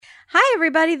Hi,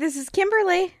 everybody. This is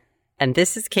Kimberly. And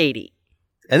this is Katie.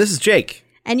 And this is Jake.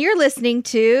 And you're listening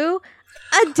to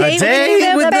A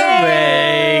Day with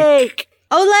the Bake.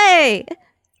 Olay.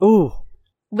 Ooh.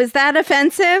 Was that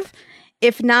offensive?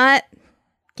 If not,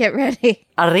 get ready.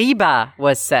 Arriba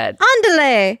was said.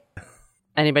 Andale.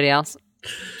 Anybody else?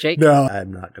 Jake? No,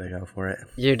 I'm not going to go for it.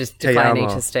 You're just declining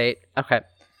to state. Okay.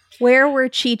 Where were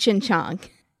Cheech and Chong?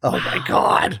 Oh, my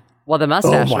God. Well, the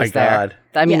mustache was there. God.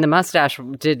 I mean, the mustache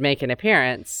did make an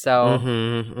appearance,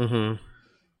 so...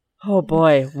 Oh,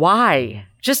 boy. Why?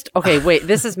 Okay, wait.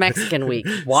 This is Mexican week.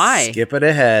 Why? Skip it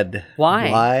ahead.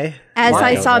 Why? As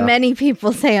I saw many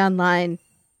people say online,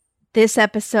 this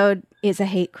episode is a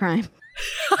hate crime.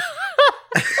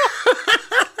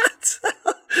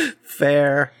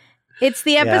 Fair. It's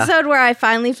the episode where I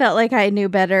finally felt like I knew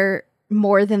better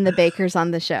more than the bakers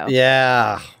on the show.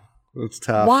 Yeah. It's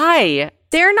tough. Why?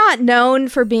 They're not known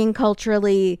for being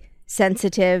culturally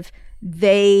sensitive.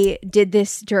 They did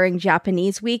this during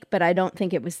Japanese week, but I don't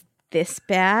think it was this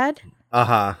bad.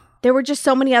 Uh-huh. There were just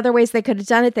so many other ways they could have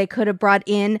done it. They could have brought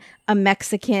in a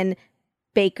Mexican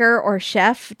baker or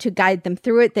chef to guide them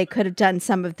through it. They could have done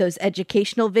some of those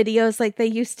educational videos like they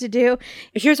used to do.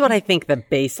 Here's what I think the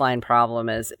baseline problem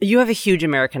is. You have a huge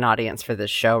American audience for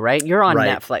this show, right? You're on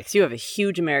Netflix. You have a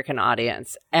huge American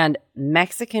audience. And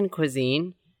Mexican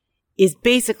cuisine is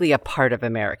basically a part of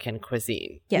American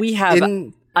cuisine. Yes. We have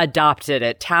adopted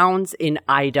it. Towns in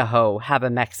Idaho have a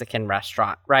Mexican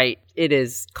restaurant, right? It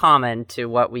is common to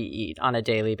what we eat on a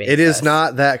daily basis. It is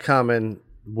not that common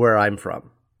where I'm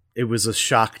from. It was a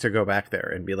shock to go back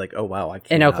there and be like, oh, wow, I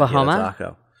can't in Oklahoma? Get a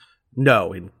taco.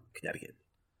 No, in Connecticut.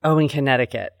 Oh, in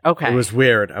Connecticut. Okay. It was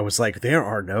weird. I was like, there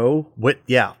are no...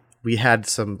 Yeah, we had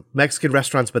some Mexican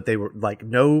restaurants, but they were like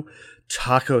no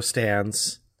taco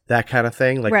stands, that kind of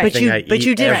thing. Like, right. But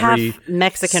you did have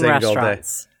Mexican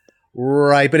restaurants. Day.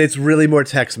 Right, but it's really more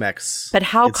Tex-Mex. But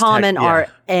how common are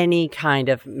any kind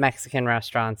of Mexican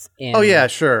restaurants in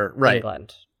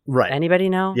England? Right. Anybody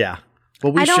know? Yeah.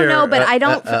 Well, I don't know, but I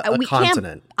don't. We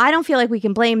continent. I don't feel like we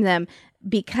can blame them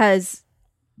because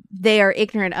they are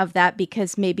ignorant of that.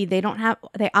 Because maybe they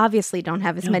obviously don't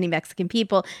have as many Mexican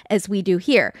people as we do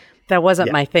here. That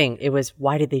wasn't my thing. It was,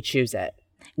 why did they choose it,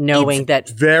 knowing that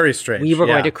very strange. We were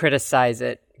going to criticize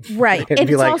it, right? And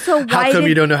it's like, also, how come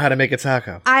you don't know how to make a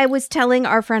taco? I was telling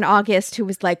our friend August, who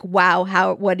was like,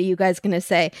 "Wow, what are you guys going to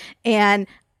say?" And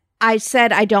I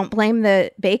said, I don't blame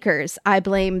the bakers. I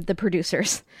blame the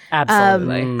producers.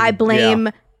 Absolutely. I blame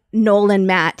Noel and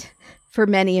Matt for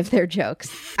many of their jokes.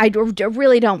 I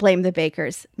really don't blame the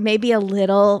bakers. Maybe a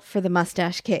little for the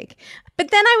mustache cake.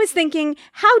 But then I was thinking,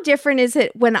 how different is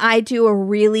it when I do a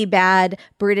really bad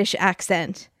British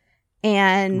accent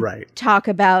and talk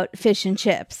about fish and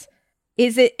chips?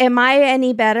 Am I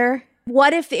any better?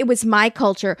 What if it was my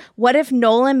culture? What if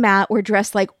Noel and Matt were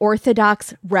dressed like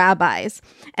Orthodox rabbis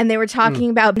and they were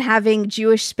talking about having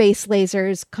Jewish space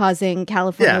lasers causing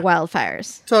California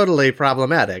wildfires? Totally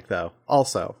problematic, though,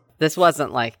 also. This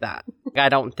wasn't like that. I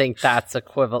don't think that's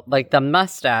equivalent. Like, the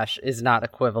mustache is not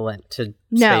equivalent to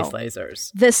space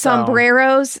lasers. The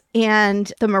sombreros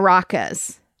and the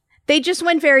maracas. They just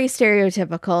went very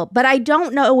stereotypical, but I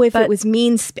don't know if it was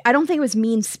I don't think it was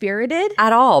mean-spirited.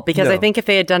 At all, because I think if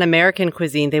they had done American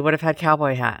cuisine, they would have had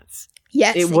cowboy hats.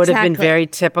 Yes, it would have been very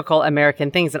typical American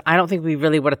things, and I don't think we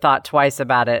really would have thought twice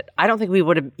about it. I don't think we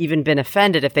would have even been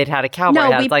offended if they'd had a cowboy hat.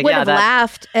 No, we would have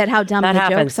laughed at how dumb the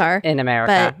jokes are. In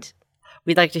America. But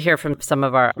we'd like to hear from some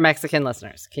of our Mexican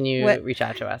listeners. Can you reach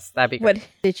out to us? That'd be great. What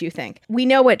did you think? We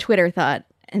know what Twitter thought,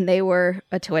 and they were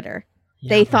a Twitter.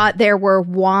 They thought there were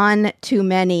one too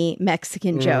many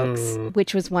Mexican jokes,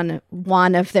 which was one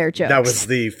of their jokes. That was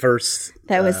the first.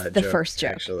 That was the first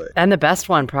joke, actually. And the best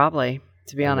one, probably.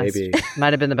 To be honest, maybe.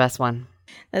 Might have been the best one.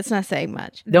 That's not saying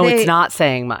much. No, it's not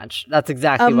saying much. That's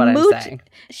exactly what I'm saying.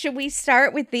 Should we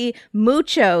start with the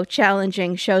mucho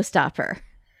challenging showstopper?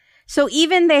 So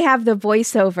even they have the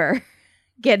voiceover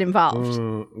get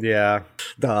involved. Yeah.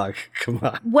 Dog, come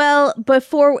on. Well,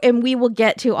 and we will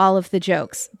get to all of the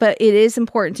jokes, but it is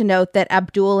important to note that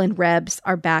Abdul and Rebs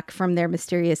are back from their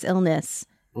mysterious illness.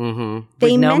 With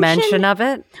no mention of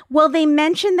it? Well, they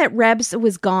mentioned that Rebs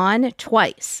was gone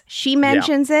twice. She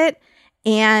mentions it,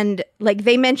 and like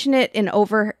they mention it in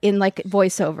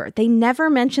voiceover. They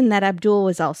never mentioned that Abdul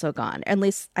was also gone. At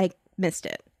least I missed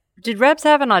it. Did Rebs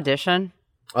have an audition?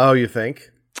 Oh, you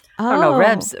think? I don't know.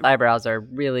 Reb's eyebrows are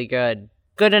really good.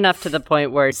 Good enough to the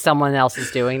point where someone else is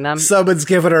doing them. Someone's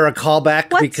giving her a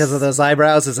callback because of those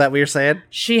eyebrows. Is that what you're saying?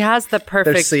 She has the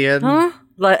perfect... They're seeing...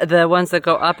 The ones that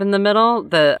go up in the middle,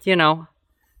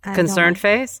 concerned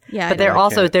face. Yeah, but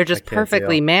they're just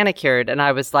perfectly manicured. And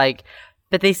I was like,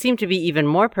 But they seem to be even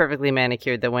more perfectly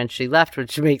manicured than when she left,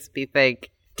 which makes me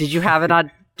think, did you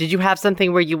have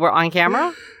something where you were on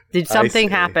camera? Did something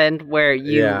happen where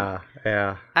you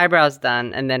eyebrows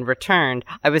done and then returned?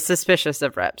 I was suspicious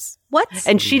of Rips.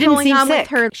 And she didn't seem sick. With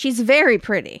her? She's very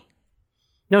pretty.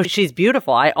 No, she's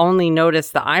beautiful. I only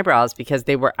noticed the eyebrows because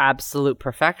they were absolute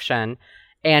perfection,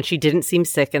 and she didn't seem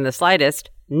sick in the slightest.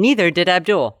 Neither did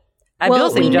Abdul.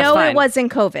 We know it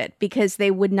wasn't COVID because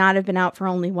they would not have been out for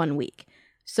only 1 week.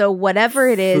 So whatever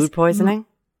it is, food poisoning,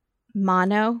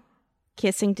 mono,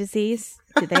 kissing disease.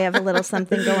 Do they have a little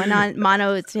something going on?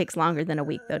 Mono, it takes longer than a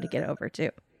week though to get over too.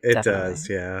 It Definitely. does,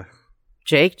 yeah.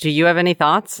 Jake, do you have any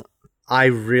thoughts? I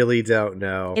really don't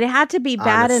know. It had to be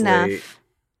bad enough.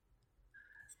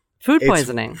 Food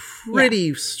poisoning.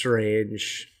 Pretty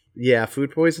strange. Yeah,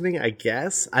 food poisoning, I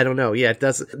guess. I don't know. Yeah, it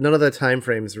does. None of the time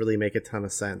frames really make a ton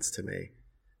of sense to me.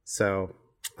 So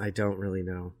I don't really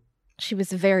know. She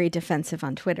was very defensive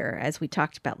on Twitter, as we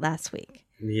talked about last week.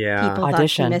 Yeah, people thought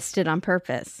she missed it on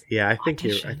purpose. Yeah, I think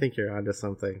you're onto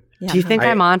something. Yeah. Do you think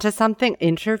I'm onto something?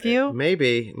 Interview?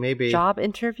 Maybe. Job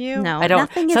interview? No, I don't.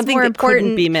 Nothing is something more that important.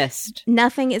 Couldn't be missed.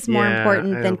 Nothing is more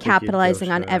important than think capitalizing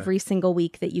you'd on go for every single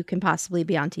week that you can possibly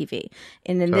be on TV.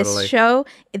 And in Totally. this show,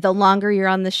 the longer you're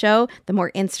on the show, the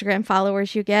more Instagram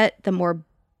followers you get, the more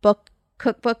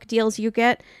cookbook deals you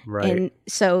get. Right. And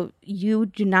so you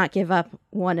do not give up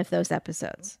one of those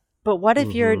episodes. But what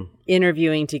if you're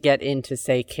interviewing to get into,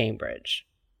 say, Cambridge?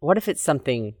 What if it's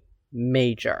something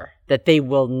major that they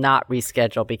will not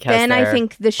reschedule because then I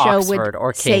think the show Oxford would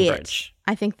or say Cambridge?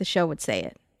 it. I think the show would say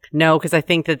it. No, because I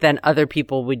think that then other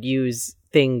people would use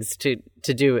things to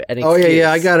do an excuse. Oh,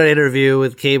 yeah. I got an interview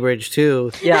with Cambridge, too.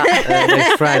 Yeah.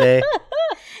 Next Friday.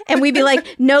 And we'd be like,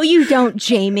 no, you don't,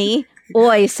 Jamie.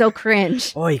 Oi, so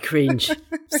cringe. Oi, cringe.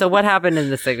 So what happened in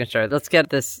the signature? Let's get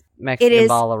this Mexican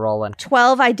ball rolling.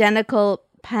 12 identical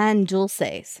pan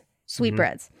dulces,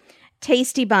 sweetbreads,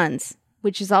 tasty buns,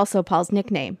 which is also Paul's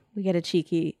nickname. We get a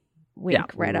cheeky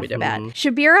wink right off the bat.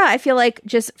 Shabira, I feel like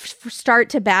just start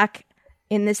to back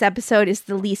in this episode is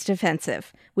the least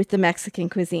offensive with the Mexican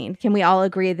cuisine. Can we all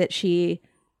agree that she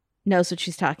knows what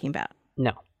she's talking about?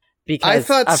 No. Because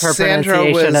thought of her Sandra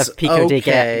pronunciation was of Pico de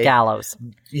okay. Gallos.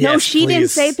 Yes, no, she didn't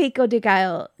please. say Pico de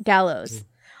Gallos.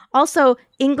 Also,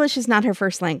 English is not her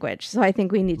first language, so I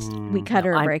think we cut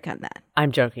her a break on that.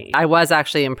 I'm joking. I was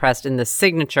actually impressed in the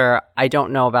signature. I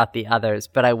don't know about the others,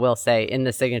 but I will say in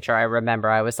the signature, I remember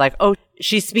I was like, oh,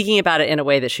 she's speaking about it in a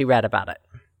way that she read about it.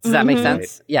 Does that make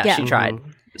sense? Yeah, she tried.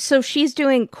 So she's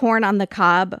doing corn on the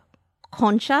cob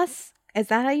conchas. Is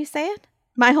that how you say it?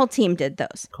 My whole team did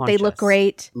those. Conchas. They look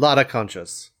great. A lot of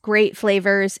conchas. Great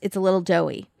flavors. It's a little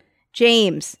doughy.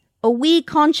 James, a wee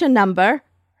concha number.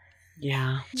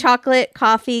 Yeah. Chocolate,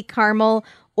 coffee, caramel,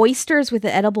 oysters with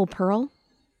an edible pearl.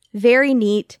 Very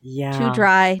neat. Yeah. Too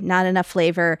dry, not enough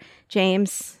flavor.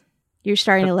 James, you're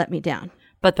starting to let me down.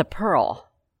 But the pearl.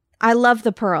 I love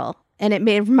the pearl. And it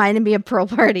reminded me of pearl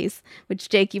parties, which,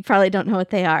 Jake, you probably don't know what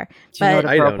they are. Do you know what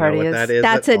I a pearl don't know party what is? that is.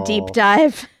 That's at a deep all.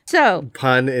 dive. So,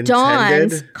 Pun intended.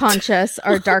 Dawn's conchas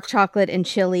are dark chocolate and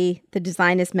chili. The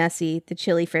design is messy. The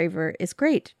chili flavor is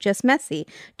great, just messy.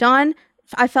 Dawn,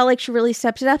 I felt like she really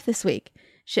stepped it up this week.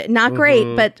 Not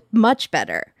great, but much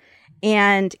better.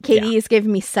 And Katie is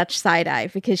giving me such side eye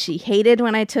because she hated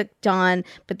when I took Dawn,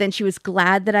 but then she was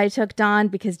glad that I took Dawn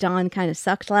because Dawn kind of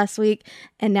sucked last week.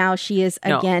 And now she is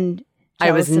again.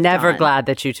 I was never Dawn. glad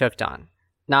that you took Dawn.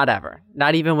 Not ever.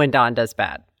 Not even when Dawn does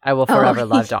bad. I will forever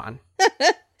love Dawn.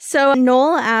 So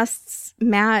Noel asks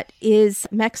Matt, is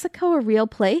Mexico a real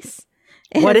place?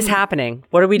 And What is happening?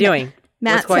 What are we doing?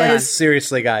 Matt What's going says, on?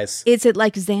 Seriously, guys. is it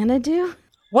like Xanadu?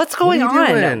 What's What going are you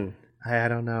on? doing? I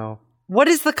don't know. What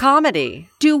is the comedy?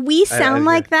 Do we sound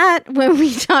like that when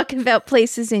we talk about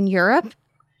places in Europe?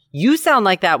 You sound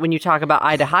like that when you talk about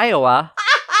Idaho.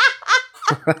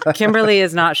 Kimberly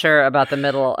is not sure about the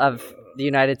middle of the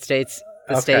United States,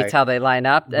 the states, how they line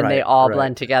up, and they all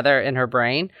blend together in her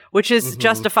brain, which is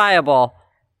justifiable,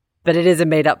 but it is a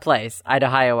made-up place.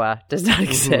 Idaho does not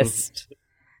exist.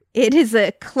 It is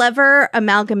a clever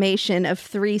amalgamation of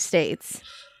 3 states.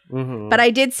 But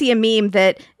I did see a meme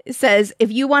that says,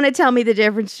 if you want to tell me the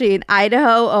difference between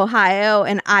Idaho, Ohio,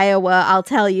 and Iowa, I'll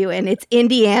tell you, and it's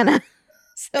Indiana.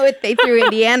 So they threw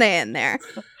Indiana in there.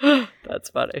 That's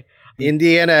funny.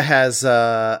 Indiana has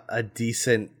a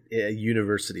decent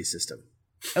university system.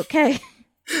 Okay.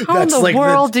 How in the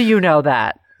world do you know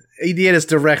that? Indiana's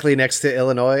directly next to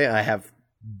Illinois. I have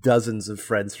dozens of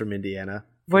friends from Indiana.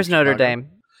 Where's Notre Dame?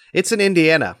 It's in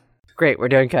Indiana. Great, we're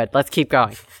doing good. Let's keep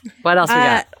going. What else we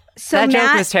got? So that joke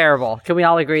Matt, was terrible. Can we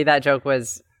all agree that joke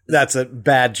was... That's a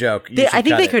bad joke. I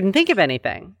think they couldn't think of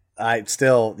anything.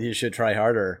 You should try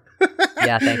harder.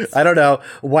 Yeah, thanks. I don't know.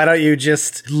 Why don't you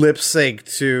just lip sync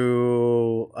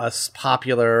to a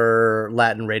popular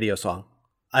Latin radio song?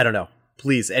 I don't know.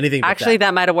 Please, anything. Actually,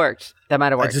 that might have worked.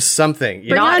 Just something.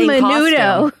 Bring on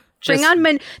Menudo.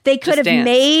 They could have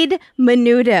made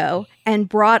Menudo and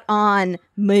brought on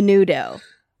Menudo.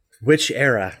 Which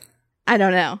era? I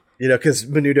don't know. Because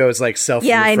Menudo is like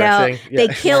self-refreshing. Yeah, I know. They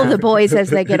kill the boys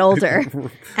as they get older.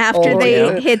 After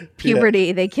they hit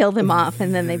puberty, they kill them off,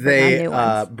 and then they bring on new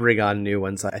ones. Bring on new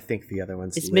ones. I think the other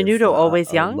ones. Is Menudo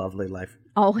always young? Lovely life.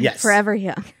 Oh, yes. Forever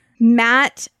young.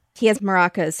 Matt, he has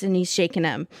maracas, and he's shaking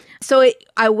them. So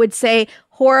I would say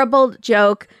horrible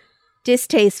joke,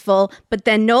 distasteful, but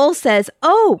then Noel says,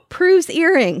 "Oh, Prue's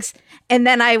earrings," and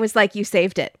then I was like, "You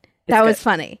saved it." That was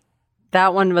funny.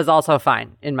 That one was also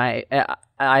fine in my.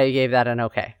 I gave that an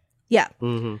okay. Yeah.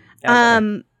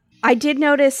 Mm-hmm. I did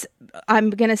notice. I'm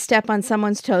gonna step on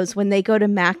someone's toes when they go to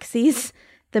Maxie's.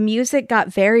 The music got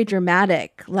very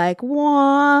dramatic, like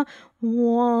wah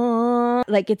wah,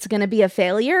 like it's gonna be a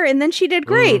failure, and then she did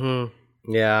great.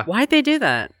 Mm-hmm. Yeah. Why'd they do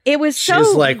that? It was She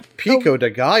was like, Pico de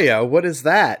Gallo, what is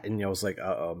that? And I was like,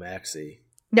 Maxie.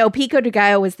 No, Pico de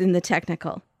Gallo was in the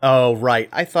technical. Oh, right.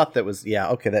 I thought that was,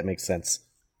 okay, that makes sense.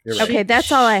 You're right. Okay,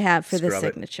 that's all I have for the Scrub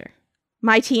signature.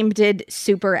 My team did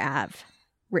super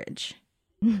average.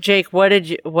 Jake, what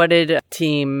did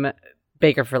Team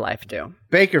Baker for Life do?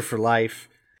 Baker for Life.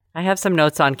 I have some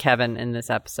notes on Kevin in this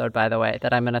episode, by the way,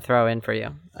 that I'm going to throw in for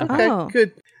you. Okay,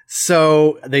 good.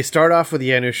 So they start off with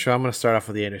Janusz. So I'm going to start off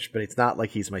with Janusz, but it's not like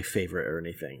he's my favorite or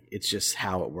anything. It's just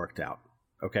how it worked out.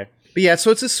 Okay. But yeah,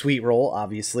 so it's a sweet roll,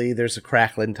 obviously. There's a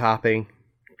crackling topping,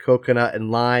 coconut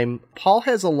and lime. Paul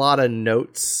has a lot of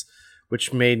notes,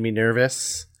 which made me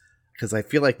nervous because I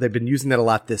feel like they've been using that a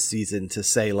lot this season to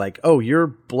say like, oh, you're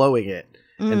blowing it.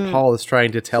 And Paul is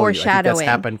trying to tell you. I think that's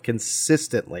happened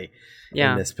consistently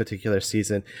in this particular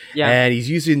season. Yeah. And he's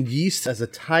using yeast as a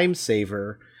time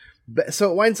saver.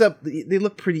 So it winds up, they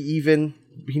look pretty even.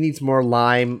 He needs more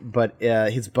lime, but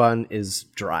his bun is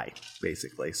dry,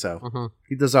 basically. So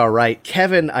he does all right.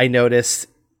 Kevin, I noticed,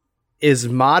 is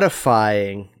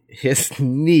modifying his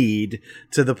need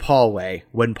to the Paul way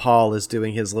when Paul is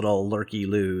doing his little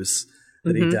lurky-loos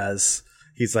that he does.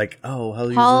 He's like, oh,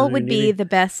 Paul would be the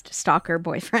best stalker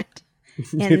boyfriend.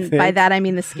 And by that, I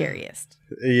mean the scariest.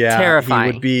 Yeah.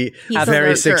 Terrifying. He would be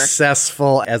very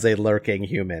successful as a lurking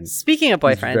human. Speaking of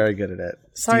boyfriend. He's very good at it.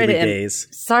 Sorry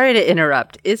to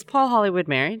interrupt. Is Paul Hollywood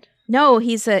married? No,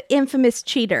 he's an infamous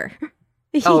cheater.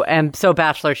 And so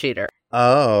bachelor cheater.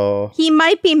 Oh. He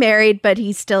might be married, but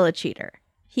he's still a cheater.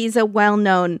 He's a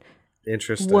well-known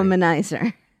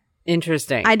womanizer.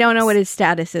 Interesting. I don't know what his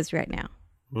status is right now.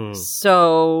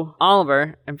 So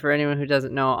Oliver, and for anyone who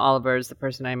doesn't know, Oliver is the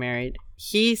person I married.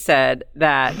 He said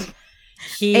that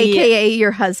AKA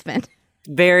your husband.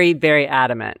 Very, very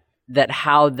adamant that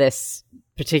how this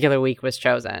particular week was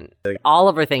chosen.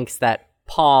 Oliver thinks that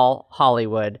Paul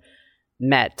Hollywood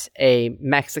met a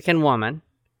Mexican woman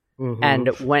and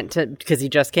went to, because he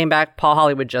just came back, Paul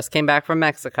Hollywood just came back from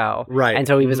Mexico. Right. And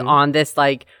so he was on this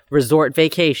like resort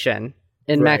vacation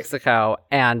in Mexico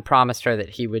and promised her that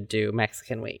he would do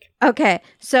Mexican week. Okay.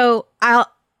 So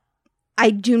I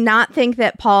do not think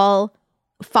that Paul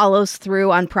follows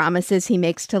through on promises he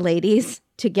makes to ladies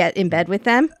to get in bed with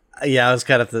them. Yeah, I was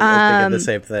kind of thinking the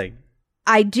same thing.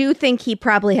 I do think he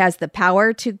probably has the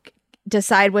power to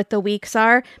decide what the weeks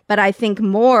are, but I think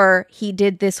more he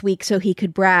did this week so he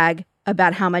could brag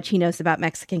about how much he knows about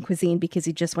Mexican cuisine because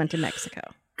he just went to Mexico.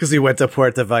 Because he went to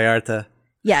Puerto Vallarta.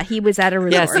 Yeah, he was at a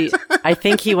resort. Yeah, see, I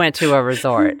think he went to a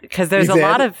resort because there's a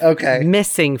lot of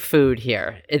missing food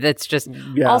here. It's just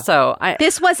also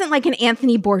this wasn't like an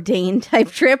Anthony Bourdain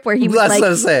type trip where he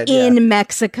was in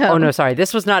Mexico. Oh no, sorry,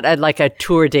 this was not like a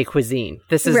tour de cuisine.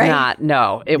 This is not.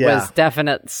 No, it was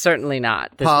certainly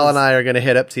not. Paul and I are going to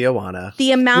hit up Tijuana.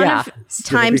 The amount of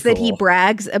times that he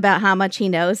brags about how much he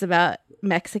knows about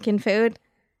Mexican food,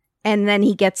 and then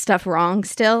he gets stuff wrong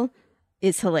still,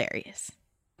 is hilarious.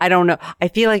 I don't know. I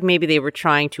feel like maybe they were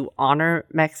trying to honor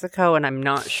Mexico, and I'm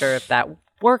not sure if that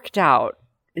worked out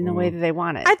in the way that they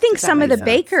wanted. I think some of the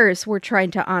bakers were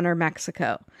trying to honor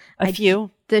Mexico. A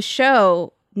few. The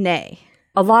show, nay.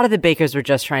 A lot of the bakers were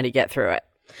just trying to get through it.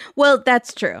 Well,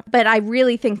 that's true. But I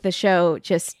really think the show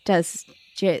just does,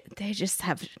 they just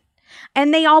have,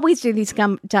 and they always do these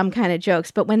dumb kind of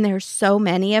jokes, but when there's so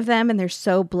many of them and they're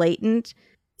so blatant.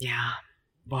 Yeah.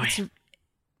 Boy.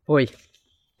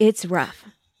 It's rough.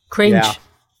 Cringe. Yeah.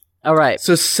 All right.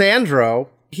 So Sandro,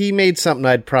 he made something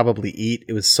I'd probably eat.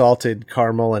 It was salted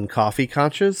caramel and coffee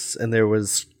conchas, and there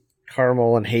was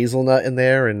caramel and hazelnut in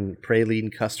there and praline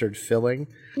custard filling.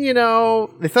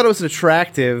 they thought it was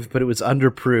attractive, but it was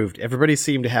underproved. Everybody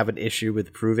seemed to have an issue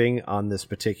with proving on this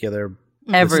particular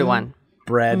Everyone.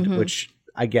 bread, which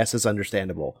I guess is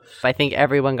understandable. I think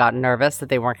everyone got nervous that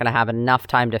they weren't going to have enough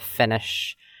time to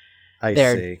finish I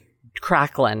their see.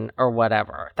 crackling or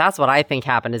whatever. That's what I think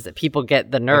happened, is that people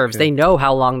get the nerves. Okay. They know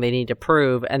how long they need to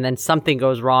prove, and then something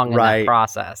goes wrong in that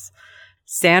process.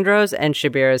 Sandro's and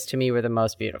Shabira's, to me, were the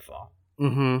most beautiful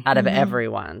out of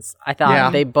everyone's. I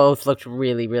thought they both looked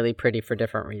really, really pretty for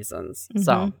different reasons.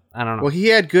 So, I don't know. Well, he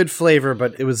had good flavor,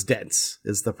 but it was dense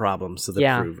is the problem, so the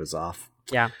proof was off.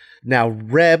 Yeah. Now,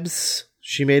 Rebs,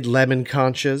 she made lemon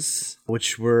conchas,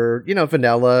 which were,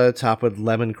 vanilla topped with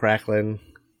lemon cracklin.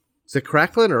 Is it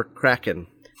cracklin or kraken?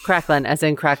 Cracklin, as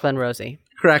in Cracklin Rosie.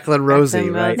 Cracklin Rosie,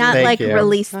 right? Not Thank like you.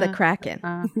 Release the Kraken.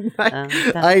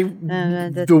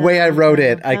 The way I wrote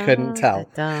it, I couldn't tell.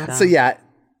 So yeah,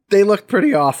 they looked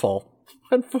pretty awful.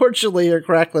 Unfortunately, her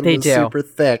cracklin was super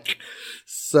thick.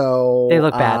 So they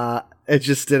look bad. It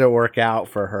just didn't work out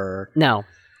for her. No.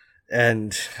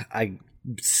 And I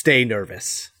stay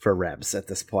nervous for Rebs at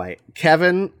this point.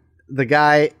 Kevin, the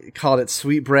guy, called it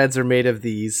sweetbreads are made of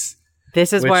these.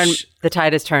 This is when the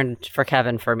tide has turned for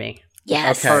Kevin for me.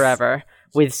 Yes. Okay. Forever.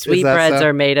 With sweetbreads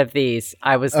are made of these.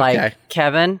 I was like,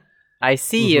 Kevin, I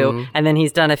see you. And then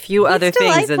he's done a few other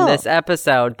things in this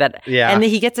episode and then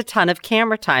he gets a ton of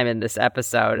camera time in this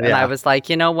episode. And I was like,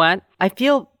 you know what? I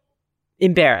feel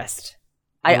embarrassed.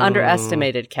 I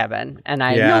underestimated Kevin, and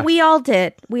No, we all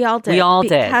did. We all did,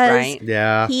 right?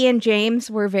 Yeah. He and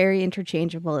James were very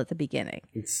interchangeable at the beginning.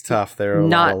 It's tough. They're a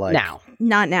lot alike.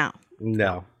 Not now.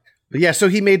 No. But yeah, so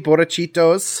he made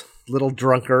borrachitos, little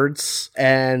drunkards,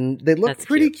 and they looked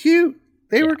pretty cute.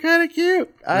 They were kind of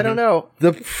cute. I don't know.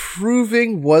 The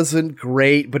proving wasn't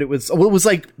great, but it was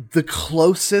like the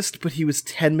closest, but he was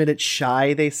 10 minutes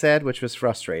shy, they said, which was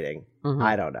frustrating.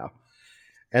 I don't know.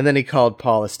 And then he called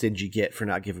Paul a stingy git for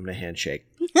not giving him a handshake.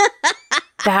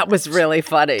 That was really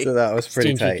funny. So that was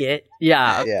pretty stingy tight. Git.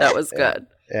 Yeah, that was good.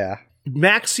 Yeah.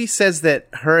 Maxie says that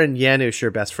her and Janusz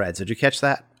are best friends. Did you catch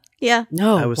that? Yeah.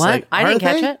 No, I was what? like, I didn't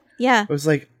catch it. Yeah. I was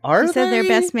like, are she said they're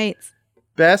best mates.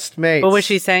 Best mates. But was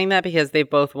she saying that because they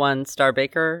both won Star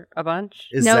Baker a bunch?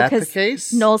 Is that the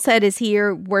case? Noel said, is he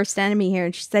your worst enemy here?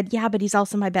 And she said, yeah, but he's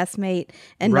also my best mate.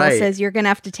 And Noel says, you're going to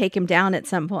have to take him down at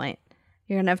some point.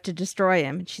 You're going to have to destroy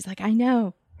him. And she's like, I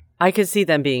know. I could see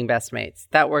them being best mates.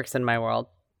 That works in my world.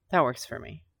 That works for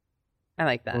me. I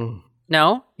like that.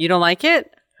 No? You don't like it?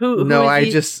 Who No,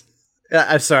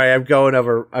 I'm sorry. I'm going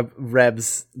over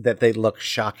Rebs that they look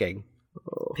shocking.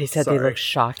 They said they look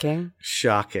shocking?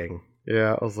 Shocking.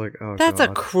 Yeah, I was like, oh, that's God.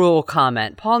 a cruel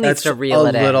comment. Paul needs to reel it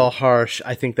in. That's a little harsh.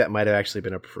 I think that might have actually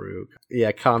been approved.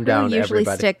 Yeah, calm down, usually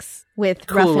everybody. Sticks with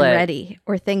rough and ready,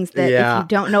 or things that if you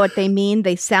don't know what they mean,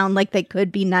 they sound like they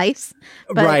could be nice.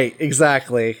 Right,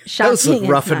 exactly. Those look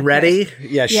rough and ready.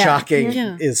 Yeah, shocking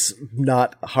is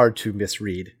not hard to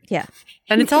misread. Yeah.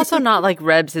 And it's also not like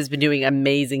Rebs has been doing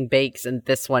amazing bakes and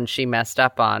this one she messed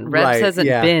up on. Rebs hasn't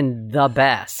been the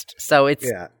best. So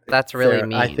that's really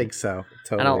mean. I think so.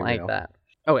 Totally I don't like that.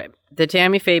 Okay. The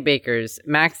Tammy Faye bakers.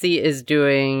 Maxie is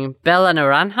doing Bella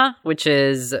Naranja, which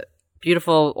is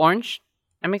beautiful orange.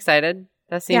 I'm excited.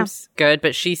 That seems good,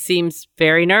 but she seems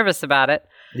very nervous about it.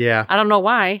 Yeah. I don't know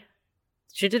why.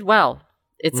 She did well.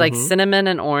 It's like cinnamon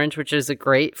and orange, which is a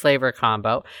great flavor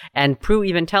combo. And Prue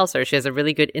even tells her she has a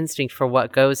really good instinct for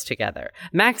what goes together.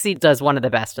 Maxie does one of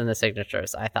the best in the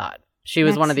signatures, I thought. She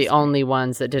was one of the only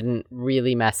ones that didn't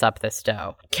really mess up this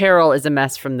dough. Carol is a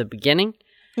mess from the beginning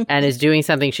and is doing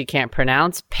something she can't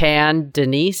pronounce. Pan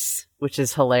Denise, which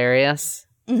is hilarious.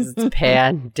 It's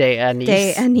Pan de Anise.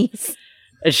 De Anise.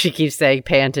 And she keeps saying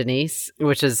Pan Denise,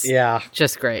 which is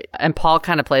just great. And Paul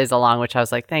kind of plays along, which I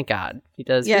was like, thank God. He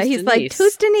does. Yeah, he's Denise? like,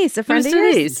 who's Denise? A friend of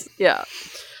yours? Yeah.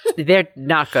 They're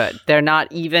not good. They're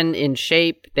not even in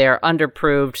shape. They're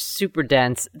underproved, super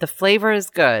dense. The flavor is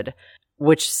good,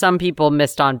 which some people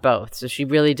missed on both. So she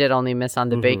really did only miss on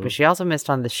the bake, but she also missed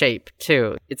on the shape,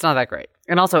 too. It's not that great.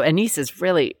 And also, anise is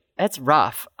really, it's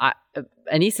rough.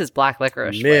 Anise is black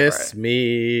licorice Miss flavor.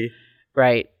 me.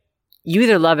 Right. You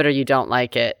either love it or you don't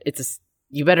like it.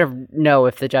 You better know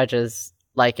if the judges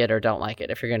like it or don't like it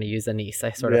if you're going to use anise.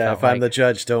 I sort of felt if I'm the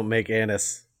judge, don't make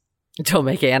anise. Don't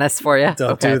make anise for you.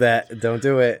 Don't do that. Don't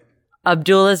do it.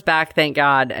 Abdullah's back, thank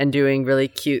God, and doing really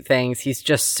cute things. He's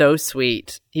just so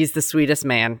sweet. He's the sweetest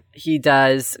man. He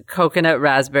does coconut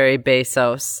raspberry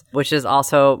besos, which is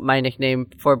also my nickname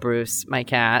for Bruce, my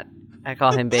cat. I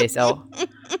call him Beso.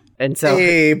 And so,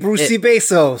 hey, Brucey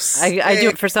Bezos. I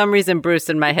do. For some reason, Bruce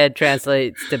in my head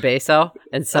translates to Beso.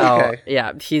 And so,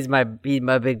 yeah, he's my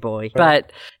big boy.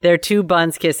 But they're two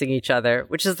buns kissing each other,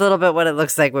 which is a little bit what it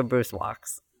looks like when Bruce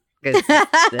walks. 'Cause,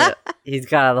 he's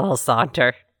got a little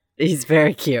saunter. He's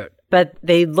very cute. But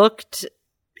they looked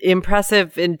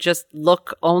impressive in just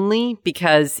look only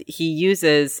because he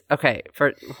uses,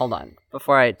 hold on.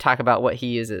 Before I talk about what he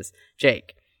uses,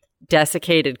 Jake,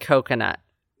 desiccated coconut.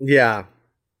 Yeah.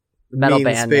 Metal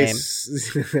band name.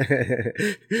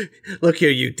 Look here,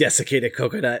 you desiccated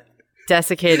coconut.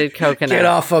 Desiccated coconut. Get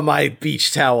off of my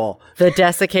beach towel. The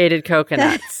desiccated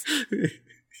coconuts.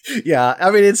 Yeah,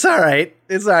 I mean, it's all right.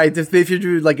 It's all right. If you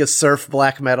do like a surf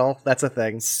black metal, that's a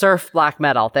thing. Surf black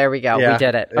metal. There we go. Yeah, we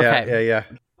did it. Okay. Yeah.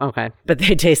 Okay. But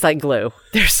they taste like glue.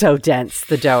 They're so dense,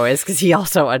 the dough is, because he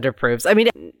also underproves. I mean,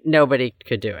 nobody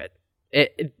could do it.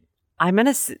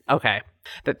 Okay.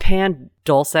 But pan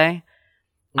dulce,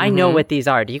 I know what these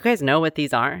are. Do you guys know what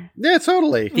these are? Yeah,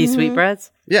 totally. These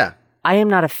sweetbreads? Yeah. I am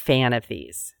not a fan of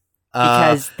these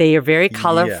because they are very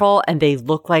colorful and they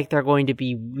look like they're going to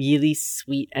be really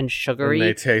sweet and sugary. And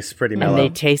they taste pretty mellow. And they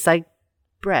taste like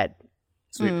bread.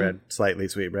 Sweet bread. Slightly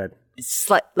sweet bread.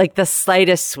 Like the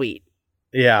slightest sweet.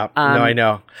 Yeah. No, I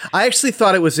know. I actually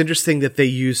thought it was interesting that they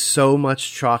use so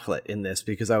much chocolate in this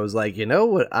because I was like, you know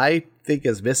what I think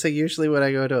is missing usually when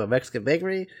I go to a Mexican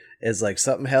bakery is like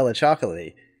something hella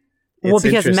chocolatey. Well,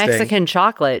 because Mexican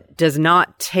chocolate does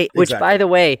not taste, which by the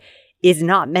way, is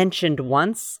not mentioned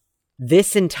once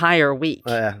this entire week.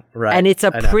 Right. And it's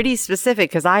pretty specific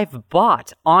because I've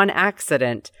bought on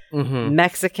accident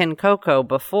Mexican cocoa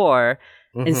before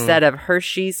instead of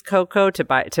Hershey's cocoa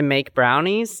to make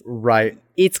brownies. Right.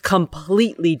 It's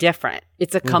completely different.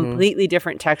 It's a completely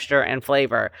different texture and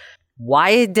flavor.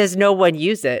 Why does no one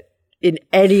use it in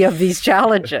any of these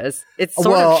challenges? It's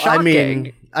sort of shocking. I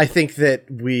mean, I think that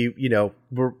we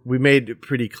made it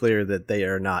pretty clear that they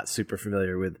are not super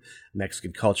familiar with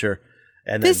Mexican culture.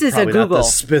 And this is a Google.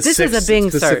 This is a Bing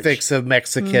specifics search of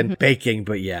Mexican baking,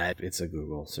 but yeah, it's a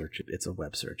Google search. It's a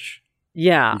web search.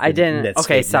 Yeah, I didn't.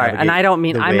 Okay, sorry. And I don't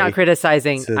mean, I'm not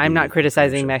criticizing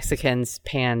Mexicans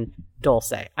pan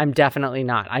dulce. I'm definitely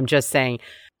not. I'm just saying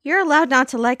you're allowed not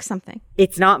to like something.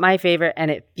 It's not my favorite,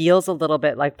 and it feels a little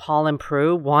bit like Paul and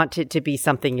Prue want it to be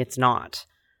something it's not.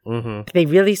 They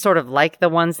really sort of like the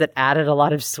ones that added a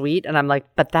lot of sweet, and I'm like,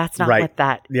 but that's not what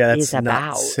that is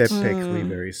about. Typically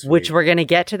very sweet. Which we're going to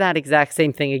get to that exact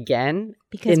same thing again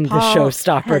because in Paul the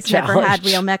Showstopper has challenge. Never had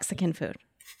real Mexican food.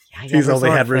 Yeah, he's only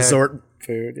had resort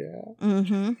food.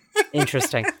 Yeah.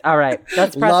 Interesting. All right,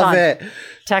 let's press on. Love it.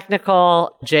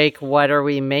 Technical, Jake. What are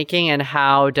we making, and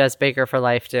how does Baker for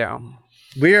Life do?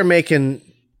 We are making.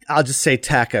 I'll just say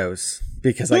tacos.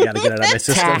 Because I got to get it out of my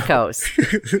system.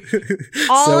 Tacos.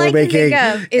 All I can think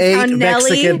of is how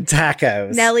Mexican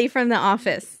tacos. Nellie from The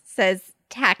Office says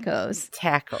tacos.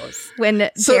 Tacos. When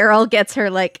Daryl gets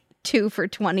her like 2 for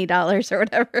 $20 or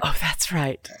whatever. Oh, that's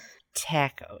right.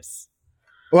 Tacos.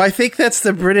 Well, I think that's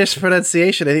the British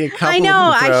pronunciation. I think a couple I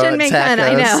know. of them I shouldn't make fun.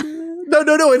 I know.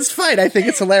 No. It's fine. I think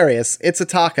it's hilarious. It's a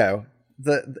taco.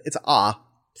 It's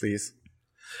please.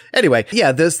 Anyway,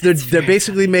 yeah, they're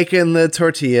basically making the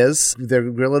tortillas.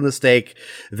 They're grilling the steak.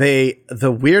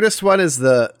 The weirdest one is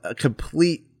the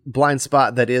complete blind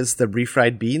spot that is the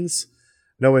refried beans.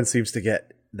 No one seems to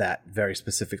get that very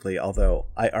specifically, although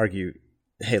I argue,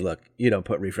 hey, look, you don't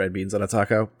put refried beans on a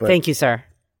taco. But thank you, sir.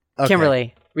 Okay.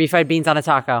 Kimberly, refried beans on a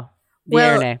taco.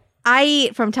 I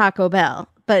eat from Taco Bell,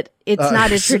 but it's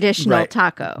not a traditional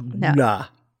taco. No. Nah,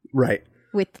 right.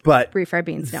 With refried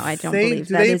beans, no, I don't believe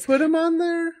that is. Do they put them on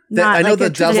there? I know the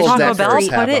double Taco Bell deckers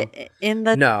put it in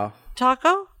the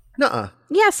taco? Nuh-uh.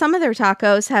 Yeah, some of their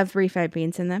tacos have refried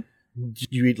beans in them.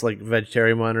 You eat like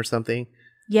vegetarian one or something?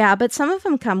 Yeah, but some of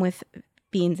them come with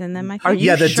beans in them, I think. Are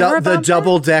you sure about the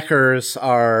double deckers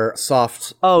are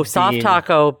soft. Oh, soft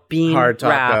taco, bean hard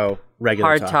taco, wrap, regular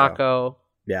hard taco.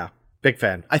 Yeah, big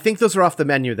fan. I think those are off the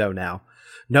menu though now.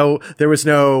 No, there was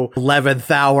no 11th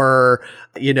hour,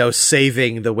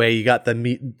 saving the way you got the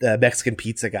Mexican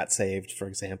pizza got saved, for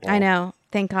example. I know.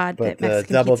 Thank God but that Mexican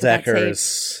the double pizza got deckers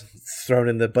saved. Thrown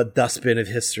in the dustbin of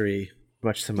history,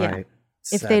 much to my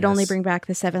if they'd only bring back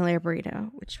the 7-layer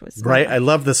burrito, which was right. I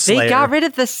love the Slayer. They got rid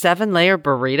of the 7-layer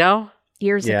burrito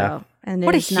years ago, and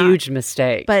what a huge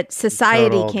mistake. But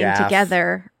society came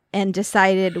together and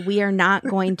decided we are not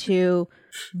going to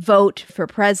vote for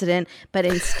president, but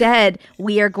instead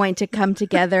we are going to come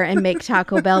together and make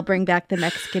Taco Bell bring back the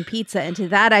Mexican pizza. And to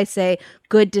that I say,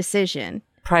 good decision.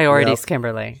 Priorities,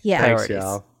 Kimberly. Yeah. Priorities. Thanks,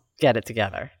 y'all. Get it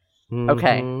together.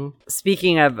 Okay.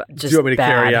 Speaking of just do you want me to bad,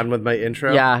 carry on with my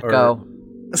intro? Yeah, go.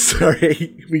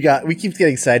 Sorry, we keep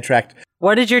getting sidetracked.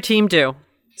 What did your team do?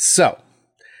 So,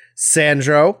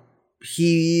 Sandro,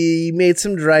 he made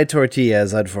some dry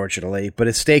tortillas, unfortunately, but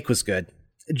his steak was good.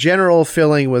 General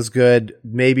filling was good,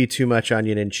 maybe too much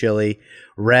onion and chili.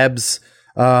 Rebs,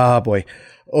 oh boy,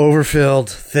 overfilled,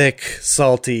 thick,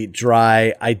 salty,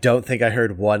 dry. I don't think I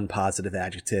heard one positive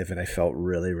adjective, and I felt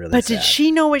really, really But sad. did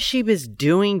she know what she was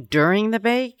doing during the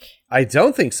bake? I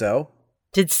don't think so.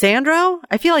 Did Sandro?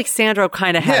 I feel like Sandro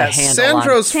kind of had a handle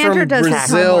Sandro's on Sandro from does his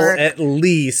Brazil homework. at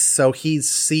least, so he's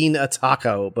seen a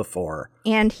taco before.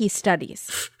 And he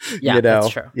studies. Yeah, you know? that's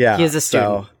true. Yeah, He is a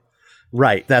student.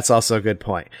 Right, that's also a good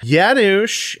point.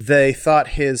 Janusz, they thought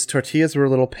his tortillas were a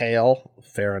little pale,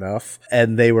 fair enough,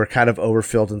 and they were kind of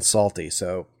overfilled and salty,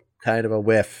 so kind of a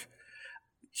whiff.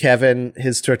 Kevin,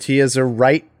 his tortillas are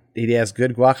right. He has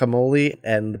good guacamole,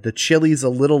 and the chili's a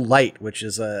little light, which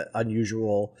is a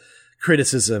unusual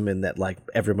criticism in that, like,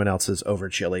 everyone else is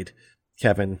over-chilied.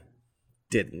 Kevin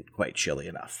didn't quite chili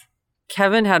enough.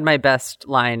 Kevin had my best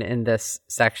line in this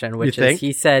section, which You is think?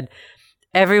 he said,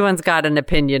 "Everyone's got an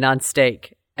opinion on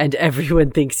steak, and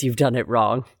everyone thinks you've done it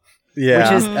wrong."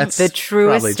 Yeah, Which is that's the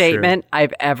truest probably statement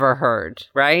I've ever heard,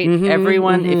 right?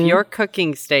 Everyone, if you're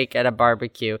cooking steak at a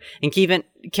barbecue, and even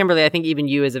Kimberly, I think even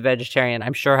you as a vegetarian,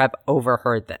 I'm sure have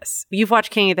overheard this. You've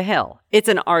watched King of the Hill. It's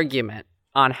an argument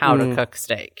on how to cook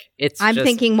steak. I'm just,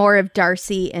 thinking more of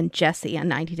Darcy and Jesse on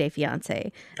 90 Day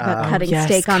Fiancé about cutting yes,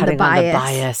 steak on cutting the bias.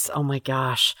 bias. Oh my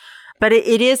gosh. But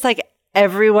it is like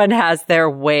everyone has their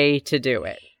way to do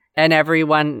it. And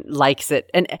everyone likes it.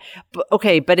 And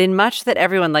okay, but in much that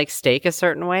everyone likes steak a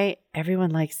certain way, everyone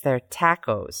likes their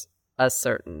tacos a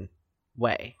certain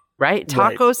way, right?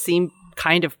 Tacos seem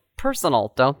kind of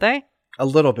personal, don't they? A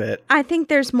little bit. I think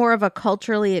there's more of a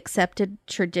culturally accepted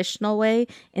traditional way,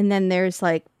 and then there's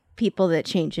like people that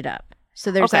change it up.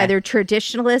 So there's Okay. either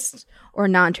traditionalists or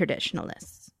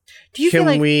non-traditionalists. Do you feel Can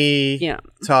like we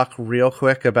talk real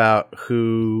quick about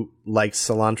who likes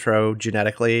cilantro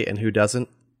genetically and who doesn't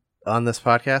on this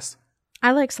podcast?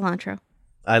 I like cilantro.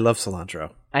 I love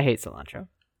cilantro. I hate cilantro.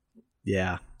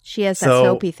 Yeah. She has that So-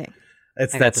 soapy thing.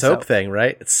 It's I got that the soap soap. thing,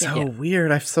 right? It's so Yeah.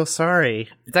 weird. I'm so sorry.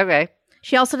 It's okay.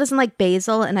 She also doesn't like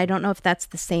basil, and I don't know if that's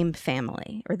the same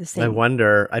family or the same. I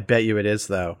wonder. I bet you it is,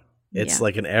 though. It's Yeah.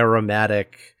 like an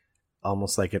aromatic,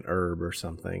 almost like an herb or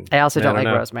something. I also don't like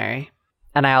know. rosemary.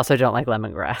 And I also don't like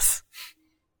lemongrass.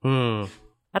 Hmm.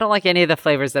 I don't like any of the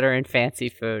flavors that are in fancy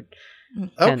food.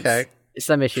 Hence, Okay.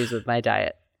 some issues with my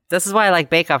diet. This is why I like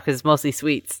Bake Off, because it's mostly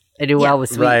sweets. I do well with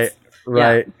sweets.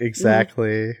 Right.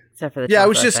 Exactly. Except for the Yeah, I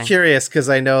was chocolate just thing. curious because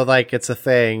I know like it's a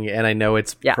thing, and I know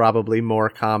it's Yeah. probably more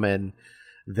common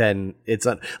than it's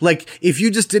like if you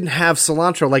just didn't have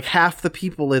cilantro, like half the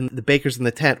people in the bakers in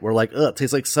the tent were like, "Ugh, it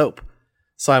tastes like soap."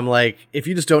 So I'm like, if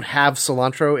you just don't have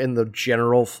cilantro in the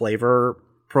general flavor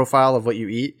profile of what you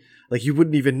eat, like you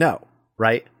wouldn't even know,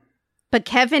 right? But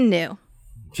Kevin knew.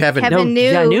 Kevin, Kevin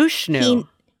knew. Janusz knew.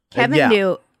 Kevin Yeah.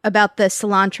 knew about the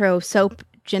cilantro soap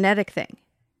genetic thing.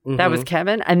 That was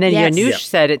Kevin. And then Yes. Janusz Yeah.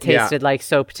 said it Yeah. tasted like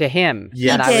soap to him.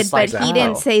 Yeah. And He I did, was but like, he oh.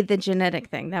 didn't say the genetic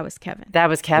thing. That was Kevin. That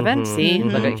was Kevin? See?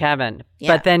 Look at Kevin.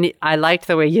 Yeah. But then I liked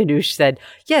the way Janusz said,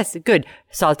 yes, good.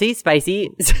 Salty, spicy.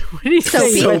 What did he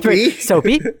say? Soapy.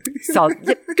 Soapy. Salt.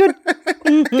 Yeah, good.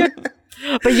 Good.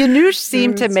 But Janusz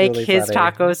seemed to That's make really his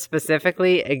funny. tacos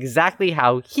specifically exactly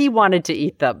how he wanted to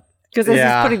eat them. Because as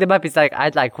Yeah. he's putting them up, he's like,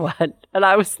 I'd like one. And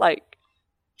I was like,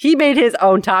 he made his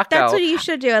own taco. That's what you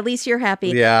should do. At least you're happy.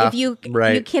 Yeah, If you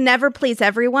right. can never please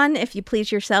everyone. If you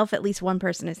please yourself, at least one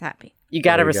person is happy. You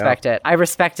got to There you go. respect it. I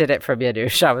respected it from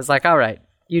Janusz. I was like, all right,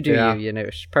 you do Yeah. you,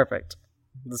 Janusz. Perfect.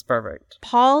 This is perfect.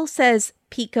 Paul says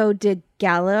Pico de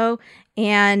Gallo,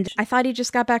 and I thought he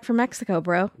just got back from Mexico,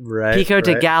 bro. right? Pico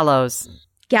de right. Gallows.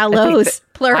 Gallows,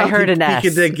 plural. I heard an S.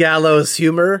 Pico de Gallo's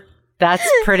humor. That's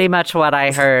pretty much what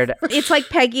I heard. It's like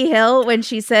Peggy Hill when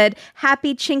she said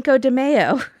 "Happy Cinco de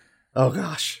Mayo." Oh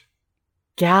gosh.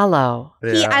 Gallo.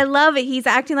 I love it. He's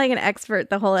acting like an expert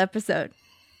the whole episode,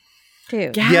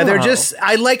 too. Yeah, they're just,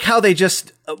 I like how they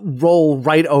just roll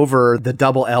right over the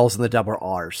double L's and the double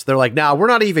R's. They're like, nah, we're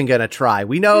not even going to try.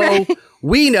 We know,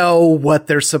 we know what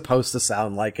they're supposed to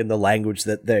sound like in the language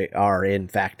that they are in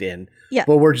fact in. Yeah.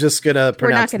 But we're just going to We're not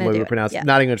pronounce gonna them the way do we it. pronounce Yeah.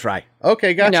 Not even going to try.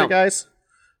 Okay, gotcha, No. guys.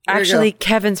 There you Actually, go.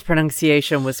 Kevin's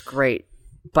pronunciation was great,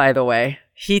 by the way.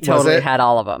 He totally it? had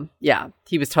all of them. Yeah,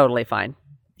 he was totally fine.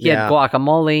 He Yeah. had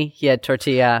guacamole, he had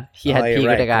tortilla, he had Oh, you're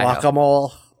pico de right. gallo.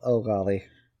 Guacamole. Oh, golly.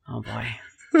 Oh, boy.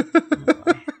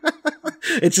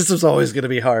 It just was always going to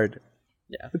be hard.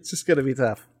 Yeah. It's just going to be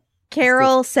tough.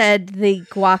 Carol said the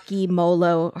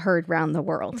guacamole heard round the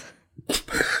world.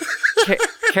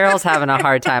 Carol's having a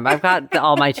hard time. I've got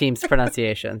all my team's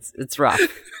pronunciations. It's rough.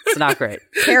 It's not great.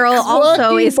 Carol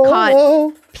also is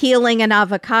caught peeling an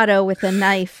avocado with a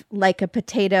knife like a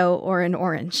potato or an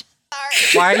orange.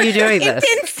 Why are you doing this? It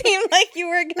didn't seem like you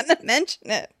were going to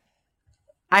mention it.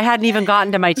 I hadn't even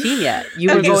gotten to my team yet.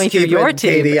 You were going through your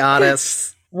team. Katie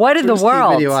honest. What in the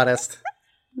world? Keep you honest.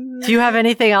 Do you have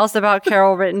anything else about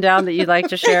Carol written down that you'd like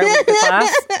to share with the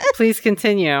class? Please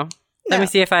continue. Let me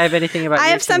see if I have anything about I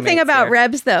have something about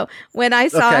Rebs, though. When I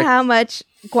saw how much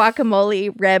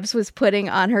guacamole Rebs was putting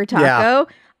on her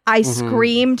taco, I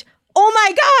screamed, "Oh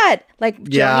my God!" like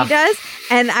Joni does,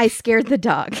 and I scared the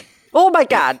dog. Oh my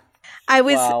God. I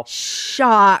was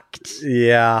shocked.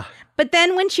 Yeah. But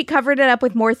then when she covered it up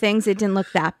with more things, it didn't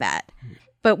look that bad.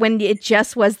 But when it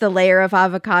just was the layer of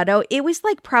avocado, it was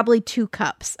like probably 2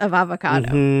 cups of avocado.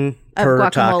 Of per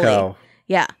guacamole. taco.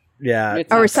 Yeah. Yeah.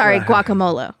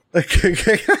 Guacamole.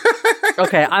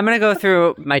 Okay, I'm going to go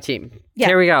through my team. Yeah.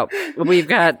 Here we go. We've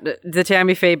got the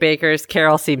Tammy Faye Bakers.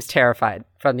 Carol seems terrified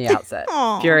from the outset.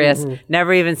 Furious.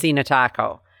 Never even seen a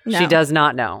taco. No. She does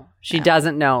not know. She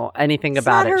doesn't know anything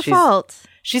about it. It's not her fault.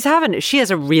 She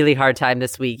has a really hard time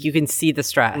this week. You can see the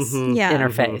stress in her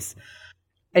face.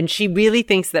 And she really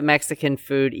thinks that Mexican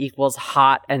food equals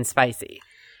hot and spicy.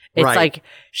 It's like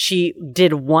she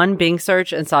did one Bing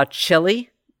search and saw chili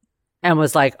and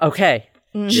was like, okay,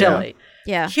 chili.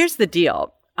 Yeah. Here's the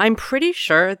deal. I'm pretty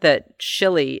sure that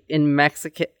chili in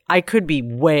Mexican, I could be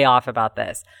way off about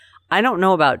this. I don't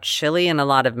know about chili in a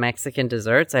lot of Mexican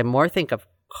desserts. I more think of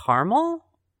caramel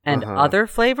and other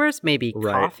flavors, maybe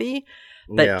coffee.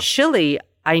 But chili,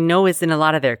 I know, is in a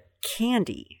lot of their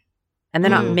candy. And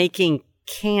they're not making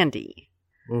candy.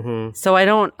 So I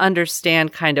don't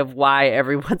understand kind of why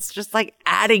everyone's just like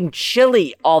adding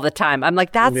chili all the time. I'm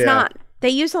like, that's not. They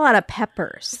use a lot of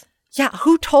peppers. Yeah,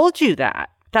 who told you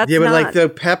that? That's but not... like the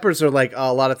peppers are like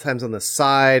a lot of times on the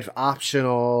side,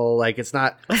 optional. Like it's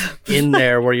not in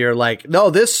there where you're like, no,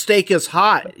 this steak is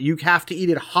hot. You have to eat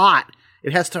it hot.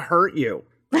 It has to hurt you.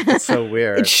 It's so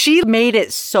weird. She made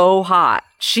it so hot.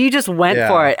 She just went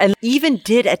for it and even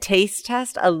did a taste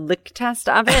test, a lick test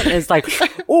of it. And it's like,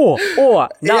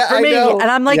 not for me. And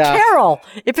I'm like, Carol,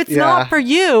 if it's not for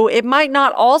you, it might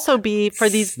not also be for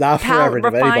these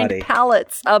refined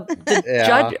palates of the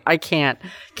judge. I can't.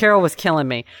 Carol was killing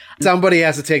me. Somebody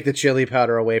has to take the chili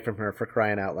powder away from her, for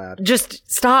crying out loud.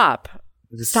 Just stop.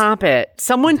 Stop it.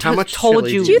 Someone told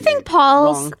you. Do you think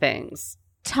Paul's wrong things?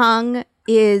 Tongue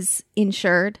is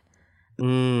insured?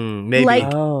 Maybe.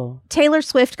 Like Taylor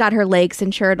Swift got her legs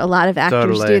insured. A lot of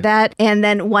actors do that. And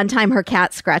then one time her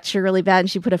cat scratched her really bad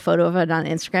and she put a photo of it on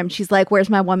Instagram. She's like,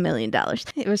 "Where's my $1 million?"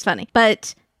 It was funny.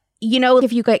 But you know,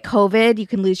 if you get COVID, you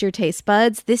can lose your taste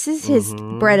buds. This is his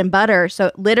bread and butter. So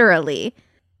literally,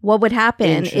 what would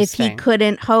happen if he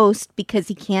couldn't host because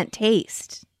he can't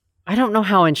taste? I don't know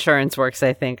how insurance works,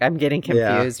 I think. I'm getting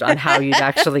confused on how you'd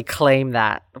actually claim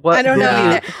that. I don't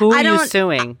know. Who are you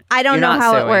suing? I don't know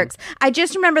how it works. I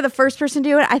just remember the first person to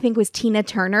do it, I think, was Tina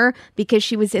Turner because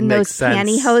she was in those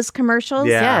pantyhose commercials.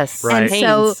 Yes. Right. And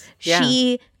so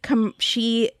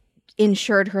she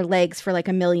insured her legs for like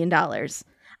 $1 million.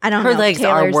 I don't know. Her legs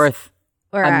are worth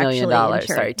 $1 million. Insured,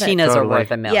 sorry. Tina's are worth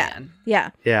 $1 million. Yeah.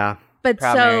 But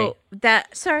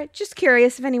just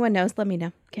curious if anyone knows, let me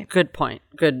know. Okay. Good point.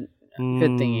 Good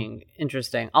thinking.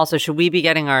 Interesting. Also, should we be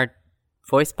getting our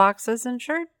voice boxes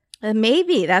insured?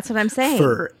 Maybe. That's what I'm saying.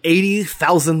 For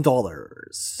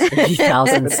 $80,000.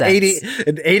 80,000 cents.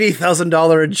 An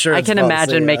 $80,000 insurance I can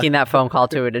imagine making that phone call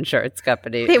to an insurance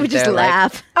company. They would just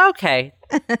laugh. Like, okay.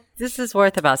 This is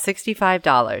worth about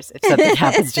 $65 if something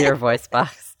happens to your voice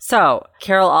box. So,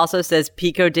 Carol also says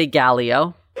Pico de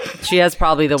Gallo. She has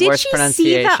probably the worst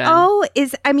pronunciation. Did she see the O?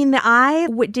 The I?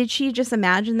 Did she just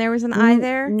imagine there was an I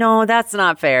there? No, that's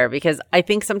not fair because I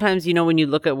think sometimes, when you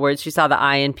look at words, she saw the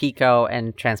I in Pico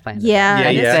and transplanted it.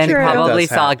 And then true. probably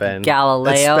saw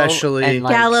Galileo. Especially and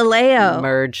Galileo.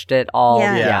 Merged it all.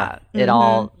 It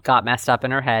all got messed up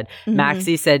in her head.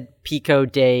 Maxie said Pico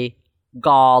de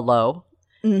Gallo.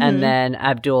 And then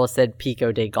Abdul said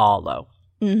Pico de Gallo.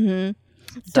 So.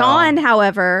 Dawn,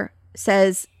 however,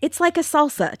 says it's like a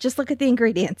salsa. Just look at the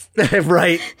ingredients.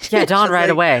 Right. Yeah, Dawn right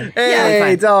away.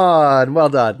 Hey, Dawn. Well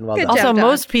done. Good also, job,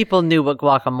 most people knew what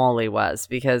guacamole was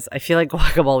because I feel like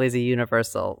guacamole is a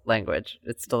universal language.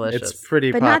 It's delicious. It's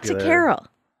pretty but popular. Not to Carol.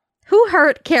 Who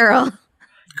hurt Carol?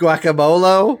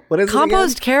 Guacamole? What is it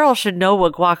Compost Carol should know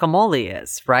what guacamole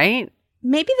is, right?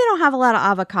 Maybe they don't have a lot of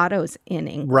avocados in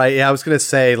England. Right. Yeah, I was going to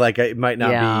say, like, it might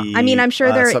not be I'm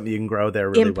sure they're something you can grow there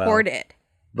really imported. Well.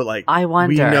 But like, I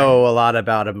wonder. We know a lot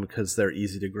about them because they're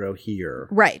easy to grow here.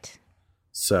 Right.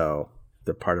 So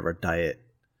they're part of our diet.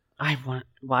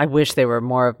 I wish they were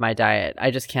more of my diet. I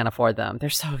just can't afford them. They're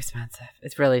so expensive.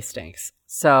 It really stinks.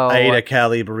 So I ate a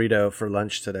Cali burrito for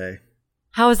lunch today.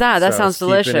 How was that? That sounds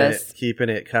delicious. Keeping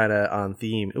it kind of on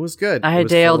theme. It was good. I had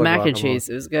day-old mac and cheese.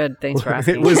 It was good. Thanks for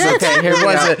asking. It was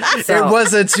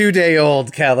a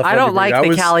 2-day-old California I don't burrito. like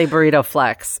the Cali burrito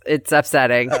flex. It's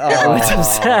upsetting. Everyone's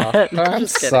upset. I'm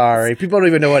sorry. People don't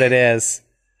even know what it is.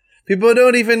 People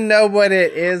don't even know what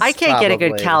it is. I can't get a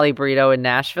good Cali burrito in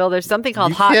Nashville. There's something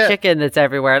called hot chicken that's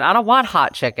everywhere, and I don't want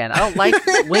hot chicken. I don't like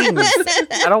wings.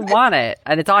 I don't want it,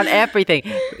 and it's on everything.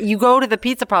 You go to the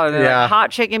pizza parlor, they're like,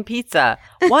 hot chicken pizza.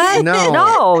 What?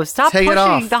 No, stop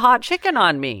pushing the hot chicken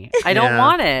on me. I don't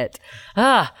want it.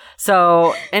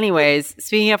 So, anyways,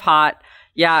 speaking of hot,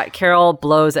 Carol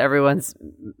blows everyone's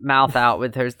mouth out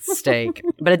with her steak,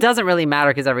 but it doesn't really matter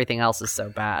because everything else is so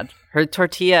bad. Her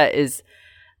tortilla is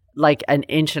like an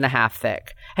inch and a half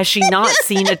thick. Has she not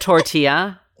seen a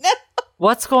tortilla?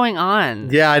 What's going on?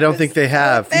 Yeah, I don't think they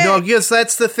have. No, because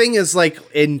that's the thing is like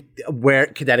in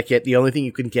Connecticut, the only thing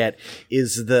you can get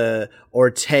is the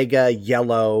Ortega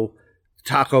yellow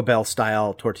Taco Bell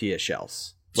style tortilla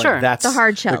shells. Like, sure, that's the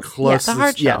hard shells. The closest, the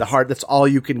hard shells. That's all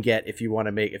you can get if you want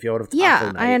to make, if you order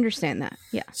taco night. I understand that.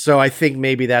 Yeah. So I think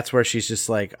maybe that's where she's just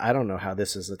like, I don't know how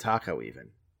this is a taco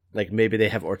even. Like, maybe they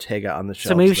have Ortega on the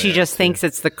shelf. So maybe she just thinks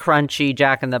it's the crunchy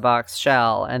Jack-in-the-Box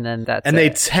shell, and then that's and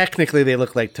it. they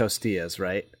look like tostillas,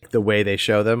 right? The way they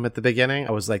show them at the beginning.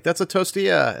 I was like, that's a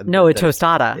tostilla. And no, a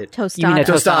tostada. Tostada. You mean a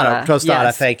tostada. Tostada,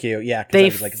 yes. Thank you. Yeah, I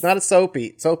was like, it's not a sope.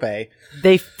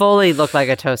 They fully look like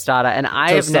a tostada, and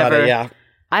I have never... Yeah.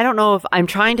 I don't know if... I'm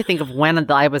trying to think of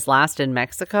when I was last in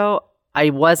Mexico. I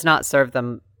was not served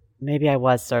them... Maybe I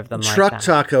was served them like Truck that.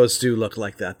 tacos do look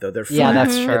like that, though. They're flat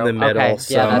that's true. in the middle. Okay.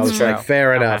 So Yeah, that's I was true. like,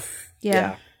 fair enough.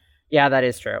 Yeah. Yeah, that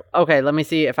is true. Okay, let me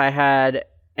see if I had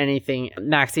anything.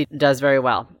 Maxie does very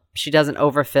well. She doesn't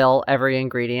overfill every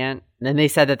ingredient. And they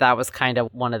said that was kind of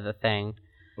one of the things.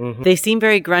 Mm-hmm. They seem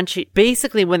very grunchy.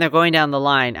 Basically, when they're going down the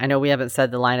line, I know we haven't said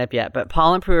the lineup yet, but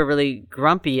Paul and Prue are really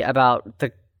grumpy about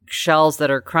the shells that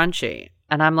are crunchy.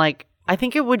 And I'm like, I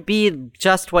think it would be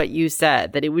just what you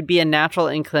said, that it would be a natural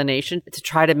inclination to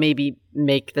try to maybe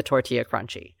make the tortilla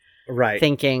crunchy. Right.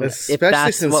 Thinking especially if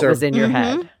that's what was in your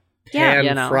head.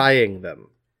 Pan frying them.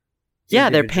 Yeah,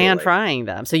 they're pan frying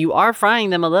them. So you are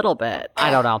frying them a little bit. I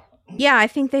don't know. Yeah, I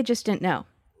think they just didn't know.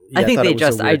 Yeah, I think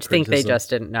they just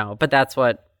didn't know. But that's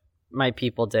what my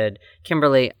people did.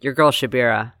 Kimberly, your girl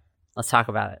Shabira. Let's talk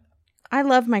about it. I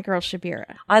love my girl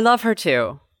Shabira. I love her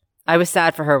too. I was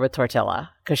sad for her with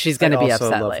Tortilla because she's going to be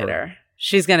upset later. Her.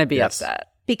 She's going to be upset.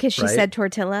 Because she said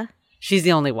tortilla? She's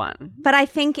the only one. But I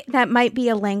think that might be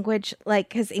a language, like,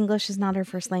 because English is not her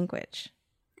first language.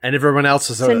 And everyone else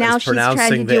is now she's pronouncing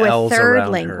trying to the do a L's third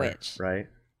around language. Her, right?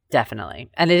 Definitely.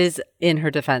 And it is, in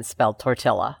her defense, spelled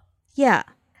tortilla. Yeah.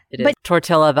 It is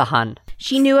tortilla the Hun.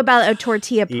 She knew about a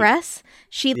tortilla press.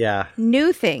 She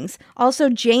knew things. Also,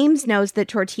 James knows that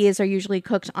tortillas are usually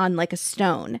cooked on like a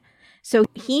stone. So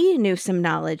he knew some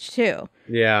knowledge too.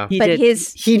 Yeah.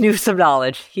 He knew some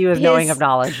knowledge. He was knowing of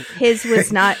knowledge. His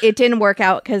was not, it didn't work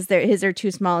out because his are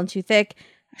too small and too thick.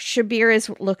 Shabira's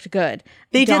looked good.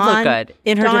 They did look good.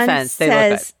 In her defense, they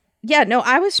look good. Yeah, no,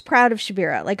 I was proud of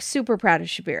Shabira, like super proud of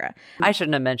Shabira. I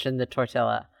shouldn't have mentioned the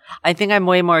tortilla. I think I'm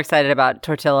way more excited about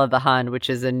Tortilla the Hun, which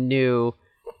is a new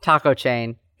taco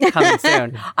chain coming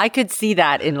soon. I could see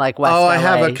that in like West LA. I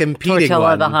have a competing Tortilla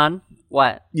one. the Hun.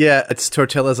 What? Yeah, it's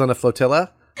tortillas on a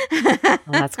flotilla. Well,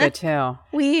 that's good too.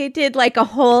 We did like a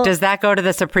whole... Does that go to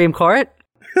the Supreme Court?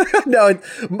 No,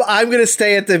 I'm going to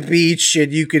stay at the beach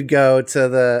and you could go to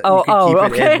the...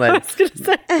 okay. Inland. I was going to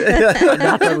say.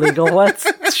 Not the legal ones.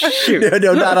 Shoot.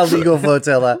 No, not a legal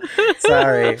flotilla.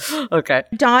 Sorry. Okay.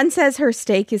 Dawn says her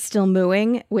steak is still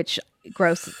mooing, which...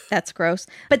 gross. That's gross.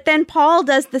 But then Paul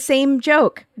does the same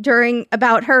joke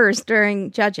about hers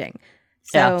during judging.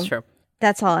 So yeah, that's true.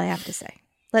 That's all I have to say.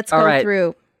 Let's go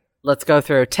through. Let's go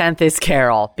through. 10th is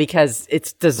Carol because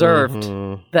it's deserved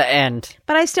the end.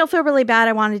 But I still feel really bad.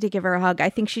 I wanted to give her a hug.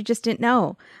 I think she just didn't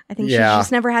know. I think she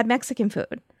just never had Mexican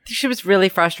food. She was really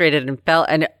frustrated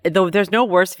and though there's no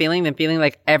worse feeling than feeling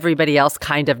like everybody else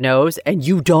kind of knows and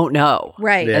you don't know.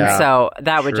 Right. Yeah, and so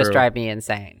that would just drive me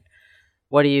insane.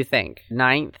 What do you think?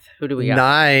 9th? Who do we got?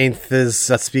 9th is,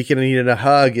 speaking of needing a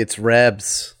hug, it's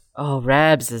Rebs. Oh,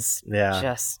 Rebs is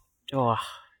just... Oh.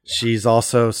 She's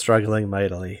also struggling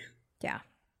mightily. Yeah.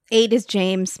 8 is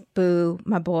James. Boo,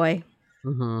 my boy.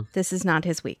 Mm-hmm. This is not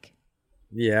his week.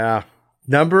 Yeah.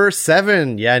 Number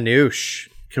 7, Noosh.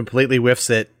 Completely whiffs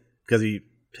it because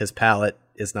his palate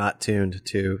is not tuned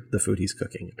to the food he's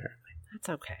cooking, apparently. That's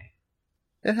okay.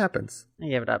 It happens. I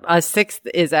give it up. 6th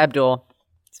is Abdul.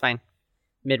 It's fine.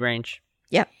 Mid-range.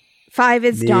 Yep. 5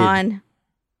 is Dawn.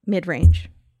 Mid-range.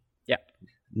 Yep.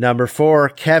 Number 4,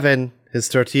 Kevin. His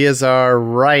tortillas are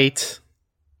right,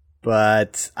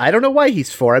 but I don't know why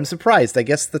he's 4. I'm surprised. I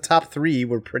guess the top 3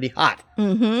 were pretty hot.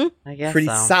 Mm-hmm. I guess pretty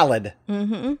solid.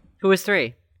 Mm-hmm. Who was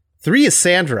 3? 3 is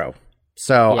Sandro.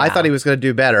 So Yeah. I thought he was going to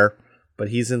do better, but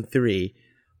he's in 3,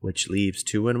 which leaves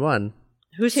 2 and 1.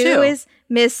 Who's 2 2? is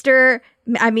Mrs.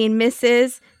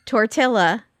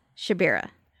 Tortilla Shabira.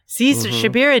 See,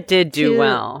 Shabira did do 2,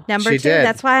 well. Number She 2. did.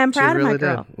 That's why I'm proud of my really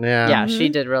girl. did. Yeah. Yeah, she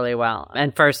did really well.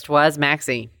 And first was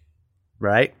Maxie.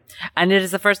 Right? And it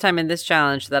is the first time in this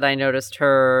challenge that I noticed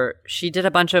her. She did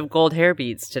a bunch of gold hair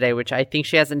beads today, which I think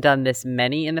she hasn't done this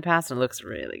many in the past, and it looks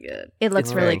really good. It looks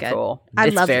It's really very good. Cool. I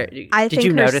It's love very, it. I did think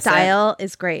you her notice style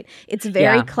is great. It's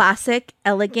very Yeah. classic,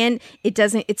 elegant.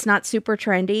 It's not super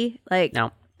trendy. Like,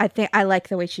 No. I think I like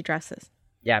the way she dresses.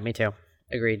 Yeah, me too.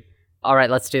 Agreed. All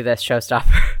right, let's do this.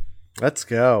 Showstopper. Let's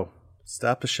go.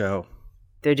 Stop the show.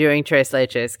 They're doing Tres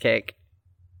Leches cake.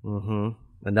 Mm-hmm.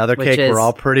 Another Which cake is- we're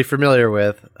all pretty familiar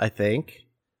with, I think.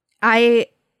 I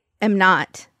am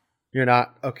not. You're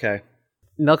not? Okay.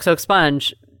 Milk soak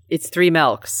sponge. It's 3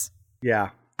 milks. Yeah.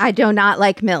 I do not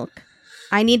like milk.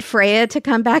 I need Freya to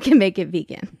come back and make it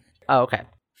vegan. Oh, okay.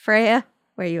 Freya,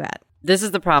 where you at? This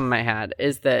is the problem I had,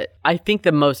 is that I think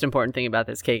the most important thing about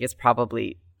this cake is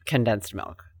probably condensed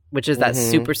milk, which is that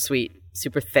super sweet,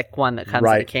 super thick one that comes in a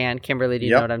Right. can. Kimberly, do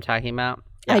you Yep. know what I'm talking about?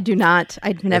 I do not.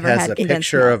 I've never it has had a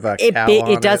condensed picture milk. of a It, cow it,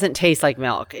 on it doesn't taste like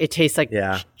milk. It tastes like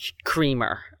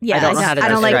creamer. Yeah, I don't know how to I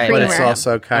don't like describe it. But it's creamer.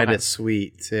 also kind Okay. of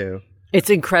sweet, too. It's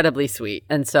incredibly sweet.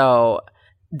 And so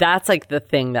that's like the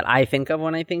thing that I think of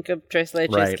when I think of Tres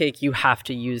Leches Right. cake. You have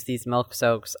to use these milk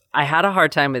soaks. I had a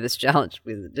hard time with this challenge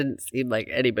because it didn't seem like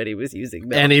anybody was using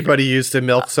milk. Anybody used a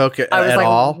milk soak I was at like,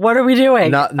 all? what are we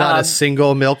doing? Not a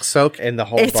single milk soak in the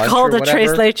whole It's bunch called or a Tres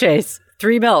whatever? Leches.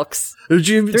 3 milks. Did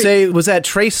you say, was that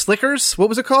Trace Slickers? What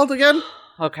was it called again?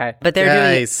 Okay. But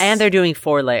they're doing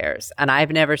 4 layers. And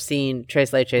I've never seen Tres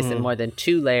Leches in more than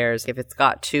 2 layers. If it's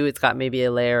got 2, it's got maybe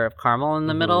a layer of caramel in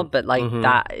the middle. But like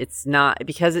that, it's not,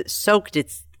 because it's soaked,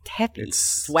 it's heavy.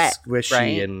 It's wet. squishy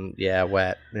right? and,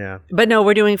 wet. Yeah. But no,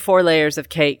 we're doing 4 layers of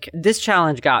cake. This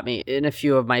challenge got me in a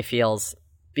few of my feels.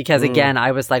 Because again,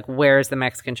 I was like, where's the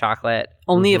Mexican chocolate?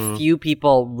 Only a few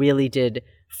people really did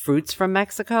fruits from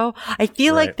Mexico. I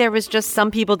feel like there was just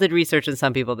some people did research and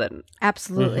some people didn't.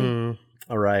 Absolutely.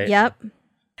 All right. Yep.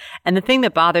 And the thing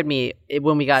that bothered me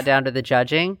when we got down to the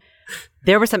judging,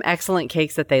 there were some excellent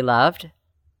cakes that they loved,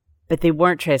 but they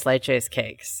weren't Tres Leches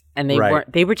cakes. And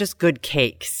they were just good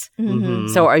cakes.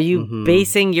 So are you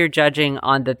basing your judging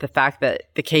on the fact that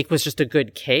the cake was just a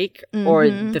good cake, or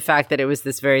the fact that it was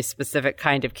this very specific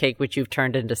kind of cake which you've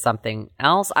turned into something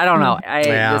else? I don't know.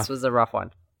 This was a rough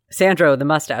one. Sandro, the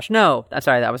mustache. No, I'm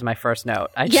sorry, that was my first note.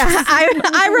 I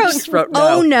just wrote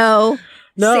oh no.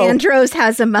 No. Sandro's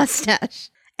has a mustache.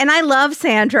 And I love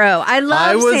Sandro. I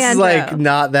was Sandro. Like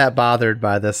not that bothered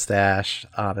by the stash,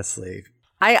 honestly.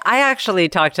 I actually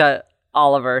talked to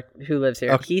Oliver, who lives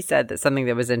here. Okay. He said that something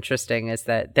that was interesting is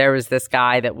that there was this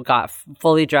guy that got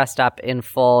fully dressed up in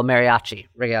full mariachi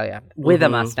regalia with a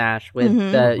mustache, with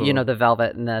the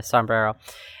velvet and the sombrero,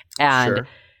 and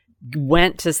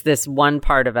went to this one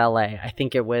part of LA. I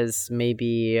think it was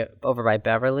maybe over by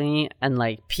Beverly, and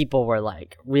like people were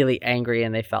like really angry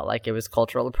and they felt like it was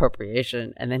cultural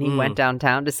appropriation. And then he went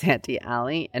downtown to Santee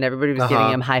Alley and everybody was giving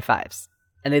him high fives.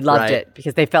 And they loved it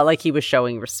because they felt like he was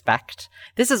showing respect.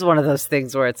 This is one of those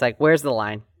things where it's like, where's the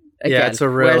line? Again, it's a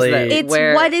really...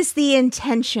 what is the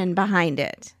intention behind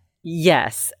it?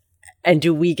 Yes. And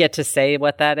do we get to say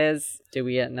what that is? Do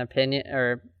we get an opinion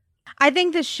or... I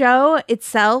think the show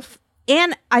itself,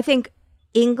 and I think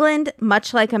England,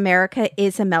 much like America,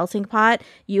 is a melting pot.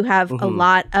 You have a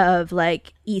lot of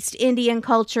like East Indian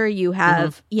culture. You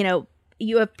have,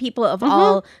 you have people of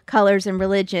all colors and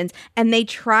religions, and they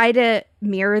try to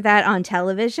mirror that on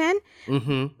television.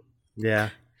 Yeah.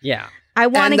 Yeah. I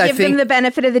want to give them the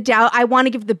benefit of the doubt. I want to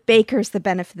give the bakers the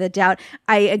benefit of the doubt.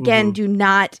 I, again, do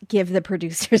not give the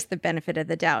producers the benefit of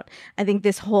the doubt. I think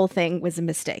this whole thing was a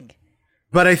mistake.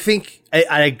 But I think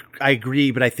I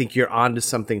agree, but I think you're onto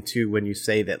something too when you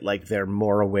say that like they're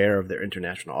more aware of their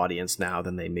international audience now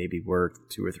than they maybe were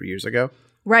 2 or 3 years ago.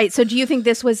 Right. So do you think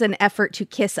this was an effort to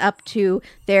kiss up to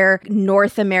their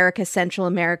North America, Central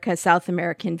America, South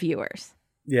American viewers?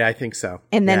 Yeah, I think so.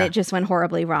 And then it just went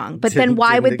horribly wrong. But then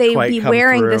why would they be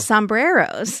wearing the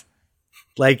sombreros?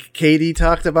 Like Katie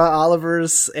talked about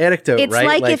Oliver's anecdote, It's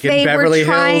right? like if in they were Beverly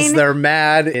trying- Hills, they're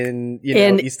mad. In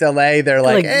In- East LA, they're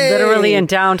like, hey! literally in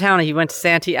downtown, he went to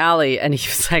Santee Alley and he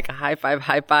was like, high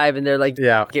five. And they're like,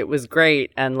 Yeah. it was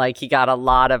great. And like, he got a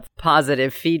lot of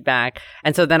positive feedback.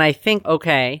 And so then I think,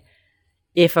 okay,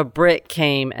 if a Brit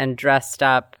came and dressed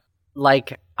up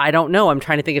like, I don't know, I'm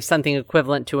trying to think of something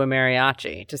equivalent to a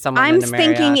mariachi, to someone I'm in a mariachi.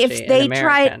 thinking if they an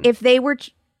tried, American. if they were,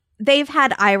 they've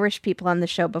had Irish people on the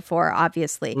show before,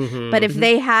 obviously. But if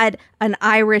they had an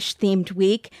Irish themed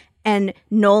week and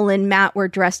Noel and Matt were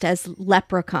dressed as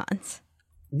leprechauns,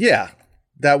 Yeah,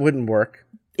 that wouldn't work.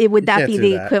 would that can't be do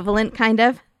the that. equivalent, kind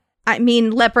of? I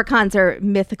mean, leprechauns are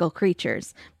mythical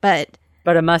creatures, but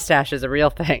But a mustache is a real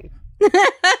thing.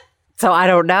 So I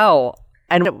don't know.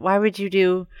 And why would you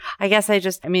do, I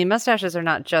mean, mustaches are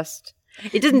not just,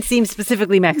 it didn't seem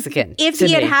specifically Mexican. if to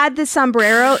he had me. had the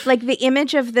sombrero, like the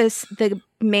image of the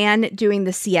man doing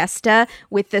the siesta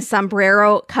with the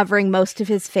sombrero covering most of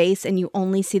his face and you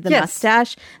only see the Yes.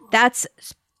 mustache, that's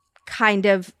kind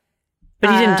of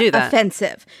But he didn't do that.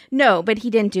 offensive. No, but he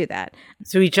didn't do that.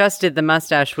 So he just did the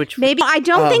mustache, which Maybe I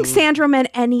don't think Sandro meant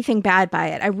anything bad by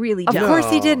it. I really of don't. course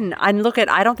he didn't. And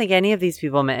I don't think any of these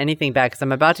people meant anything bad because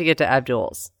I'm about to get to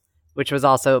Abdul's, which was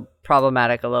also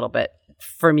problematic a little bit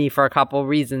for me for a couple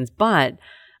reasons. But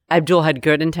Abdul had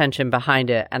good intention behind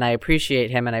it, and I appreciate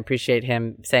him, and I appreciate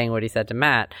him saying what he said to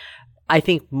Matt. I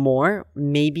think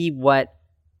maybe what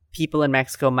people in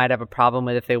Mexico might have a problem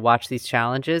with if they watch these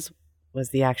challenges was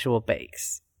the actual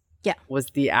bakes. Yeah. Was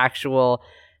the actual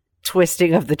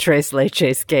twisting of the tres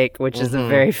leches cake, which is a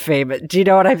very famous. Do you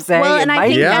know what I'm saying? Well, and it I might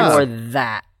think be that's- more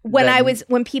that. When than-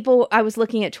 I was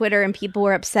looking at Twitter and people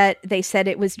were upset, they said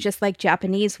it was just like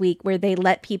Japanese week where they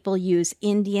let people use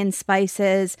Indian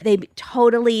spices. They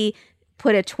totally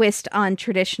put a twist on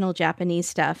traditional Japanese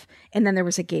stuff. And then there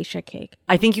was a geisha cake.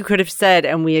 I think you could have said,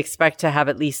 and we expect to have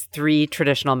at least 3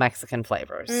 traditional Mexican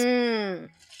flavors.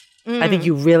 I think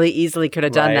you really easily could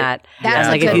have done Right. that. That's And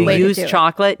a like good if you way to use do it.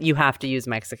 chocolate, you have to use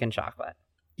Mexican chocolate.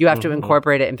 You have to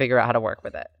incorporate it and figure out how to work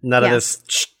with it. None Yeah. of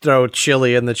this throw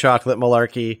chili in the chocolate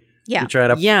malarkey. Yeah. You try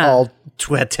to Yeah. all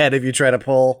 10 of you try to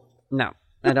pull. No,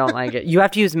 I don't like it. You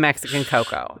have to use Mexican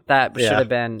cocoa. That should Yeah. have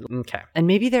been okay. And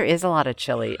maybe there is a lot of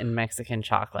chili in Mexican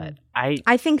chocolate.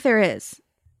 I think there is.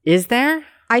 Is there?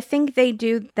 I think they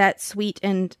do that sweet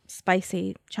and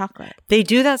spicy chocolate. They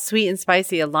do that sweet and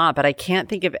spicy a lot, but I can't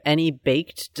think of any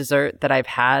baked dessert that I've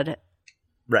had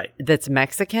Right. that's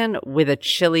Mexican with a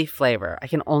chili flavor. I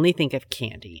can only think of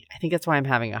candy. I think that's why I'm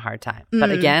having a hard time. But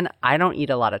again, I don't eat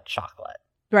a lot of chocolate.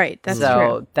 Right. That's so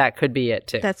true. that could be it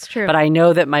too. That's true. But I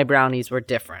know that my brownies were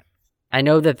different. I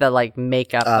know that the like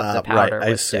makeup of the powder right,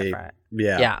 I was see. different.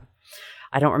 Yeah. Yeah.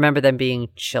 I don't remember them being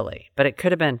chili, but it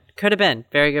could have been. Could have been.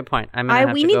 Very good point. I'm gonna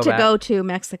have We to need go to back. go to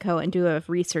Mexico and do a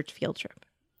research field trip.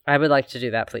 I would like to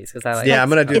do that, please, because I like. Yeah, I'm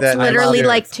going to do It's that. next literally year.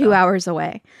 like 2 hours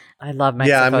away. I love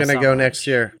Mexico. Yeah, I'm going to so go much. next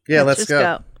year. Yeah, let's just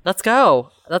go. Let's go.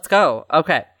 Let's go.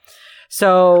 Okay.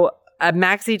 So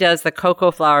Maxie does the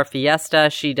cocoa flour fiesta.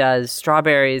 She does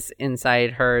strawberries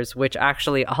inside hers, which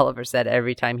actually Oliver said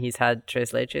every time he's had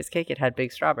tres leches cake, it had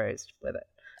big strawberries with it.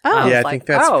 Oh, Yeah, was I think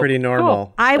that's pretty normal.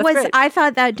 Cool. I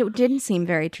thought that didn't seem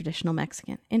very traditional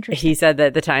Mexican. Interesting. He said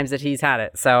that the times that he's had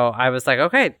it. So I was like,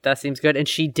 okay, that seems good. And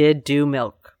she did do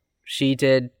milk. She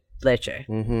did leche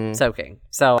soaking.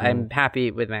 So I'm happy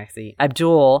with Maxie.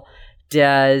 Abdul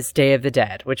does Day of the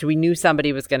Dead, which we knew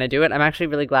somebody was going to do it. I'm actually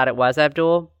really glad it was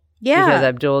Abdul. Yeah. Because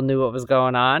Abdul knew what was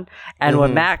going on. And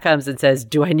when Matt comes and says,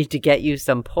 do I need to get you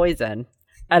some poison?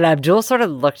 And Abdul sort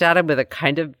of looked at him with a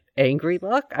kind of angry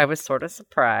look. I was sort of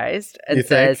surprised and You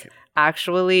says, think?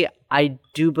 actually, I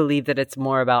do believe that it's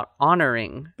more about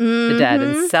honoring the dead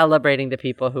and celebrating the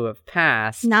people who have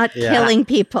passed. Not Yeah. killing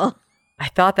people. I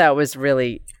thought that was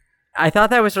really, I'm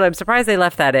surprised they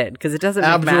left that in because it doesn't make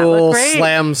Matt look Abdul great.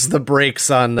 slams the brakes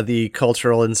on the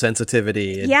cultural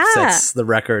insensitivity and Yeah. sets the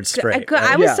record straight.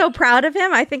 I was so proud of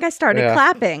him. I think I started Yeah.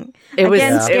 clapping. It was-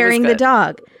 Again, it was scaring the good.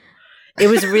 dog. It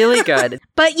was really good.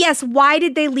 But yes, why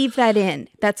did they leave that in?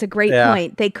 That's a great Yeah.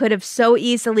 point. They could have so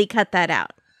easily cut that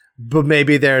out. But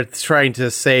maybe they're trying to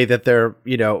say that they're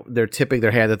tipping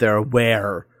their hand that they're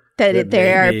aware That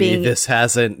they are maybe being this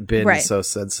hasn't been Right. so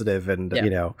sensitive and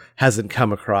Yeah. hasn't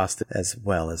come across as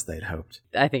well as they'd hoped.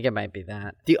 I think it might be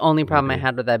that. The only problem I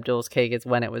had with Abdul's cake is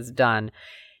when it was done,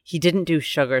 he didn't do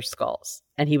sugar skulls.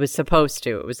 And he was supposed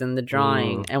to. It was in the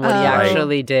drawing. And what he Oh.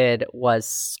 actually did was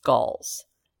skulls.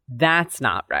 That's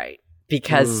not right.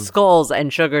 Because skulls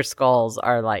and sugar skulls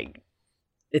are like,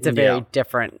 it's a very Yeah.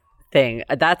 different thing.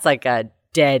 That's like a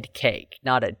dead cake,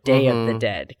 not a Day of the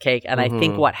Dead cake. And I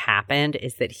think what happened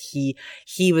is that he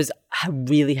was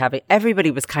really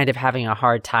everybody was kind of having a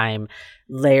hard time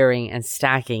layering and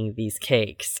stacking these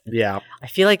cakes. Yeah. I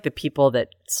feel like the people that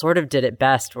sort of did it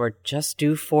best were just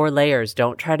do 4 layers.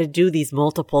 Don't try to do these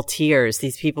multiple tiers.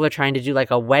 These people are trying to do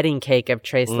like a wedding cake of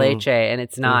tres leche, and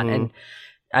it's not. And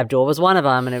Abdul was one of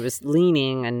them, and it was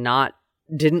leaning and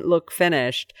didn't look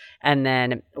finished. And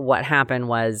then what happened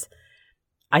was,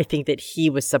 I think that he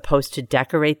was supposed to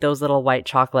decorate those little white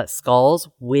chocolate skulls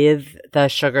with the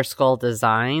sugar skull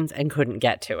designs and couldn't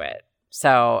get to it.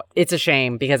 So it's a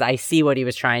shame because I see what he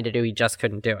was trying to do. He just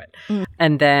couldn't do it.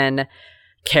 And then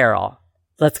Carol.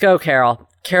 Let's go, Carol.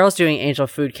 Carol's doing angel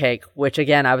food cake, which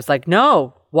again, I was like,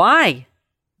 no, why?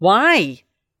 Why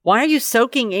are you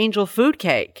soaking angel food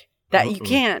cake? That you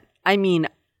can't. I mean,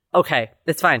 okay,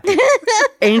 it's fine.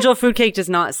 Angel food cake does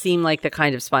not seem like the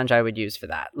kind of sponge I would use for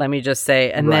that. Let me just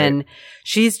say. And then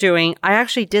she's doing, I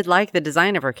actually did like the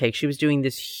design of her cake. She was doing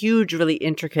this huge, really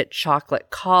intricate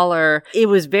chocolate collar. It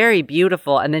was very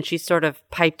beautiful. And then she sort of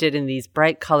piped it in these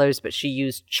bright colors, but she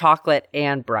used chocolate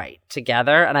and bright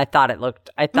together. And I thought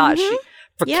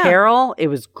Carol, it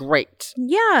was great.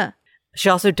 Yeah. She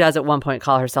also does at one point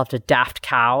call herself the Daft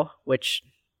Cow, which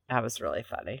that was really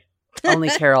funny. Only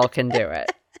Carol can do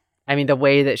it. I mean, the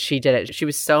way that she did it, she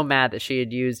was so mad that she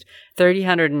had used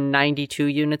 392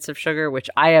 units of sugar, which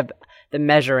the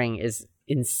measuring is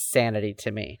insanity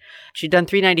to me. She'd done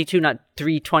 392, not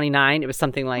 329. It was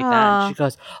something like that. And she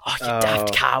goes, oh, you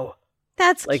daft cow.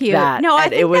 That's like cute. That. No, I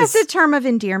think that's a term of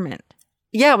endearment.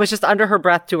 Yeah, it was just under her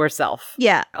breath to herself.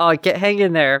 Yeah. Oh, hang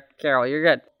in there, Carol. You're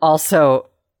good. Also,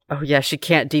 oh yeah, she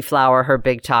can't deflour her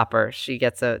big topper. She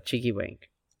gets a cheeky wink.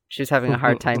 She was having a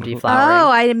hard time deflowering.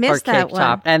 Oh, I missed that one.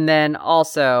 Top. And then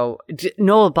also,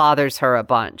 Noel bothers her a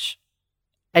bunch.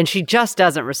 And she just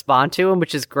doesn't respond to him,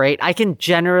 which is great. I can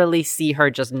generally see her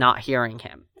just not hearing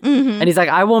him. And he's like,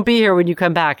 I won't be here when you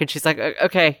come back. And she's like,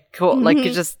 okay, cool. Like,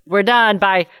 we're done.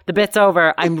 Bye. The bit's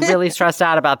over. I'm really stressed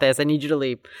out about this. I need you to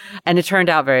leave. And it turned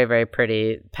out very, very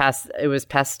pretty. It was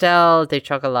pastel de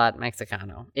chocolate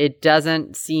mexicano. It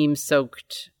doesn't seem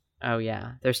soaked. Oh,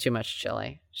 yeah. There's too much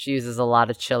chili. She uses a lot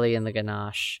of chili in the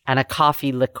ganache. And a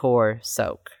coffee liqueur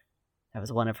soak. That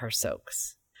was one of her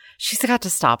soaks. She's got to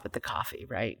stop with the coffee,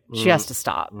 right? She has to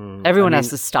stop. Everyone has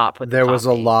to stop with the coffee. There was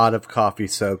a lot of coffee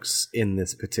soaks in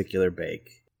this particular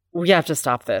bake. We have to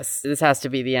stop this. This has to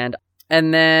be the end.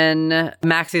 And then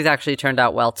Maxie's actually turned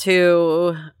out well,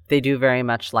 too. They do very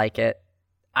much like it.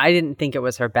 I didn't think it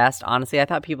was her best, honestly. I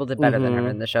thought people did better than her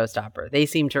in the showstopper. They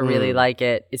seemed to really like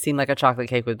it. It seemed like a chocolate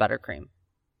cake with buttercream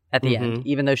at the end.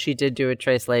 Even though she did do a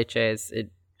tres leches,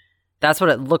 that's what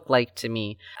it looked like to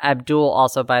me. Abdul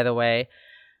also, by the way,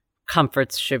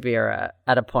 comforts Shabira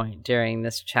at a point during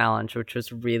this challenge, which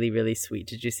was really, really sweet.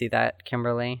 Did you see that,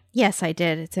 Kimberly? Yes, I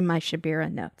did. It's in my Shabira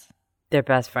notes. They're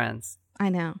best friends. I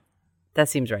know. That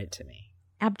seems right to me.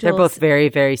 They're both very,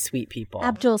 very sweet people.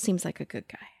 Abdul seems like a good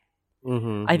guy.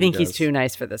 I think he's too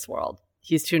nice for this world.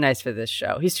 He's too nice for this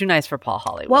show. He's too nice for Paul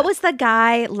Hollywood. What was the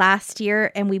guy last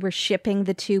year and we were shipping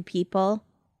the two people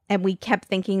and we kept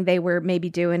thinking they were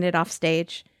maybe doing it off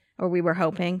stage, or we were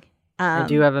hoping? I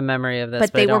do have a memory of this,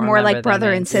 but they were more like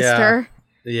brother and sister.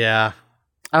 Yeah.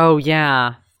 Oh,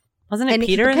 yeah. Wasn't it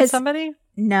Peter and somebody?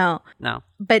 No.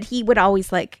 But he would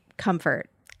always like comfort.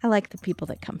 I like the people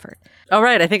that comfort. All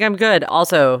right. I think I'm good.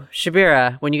 Also,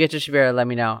 Shabira, when you get to Shabira, let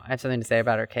me know. I have something to say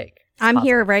about her cake. I'm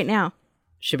here right now.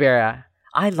 Shabira,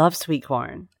 I love sweet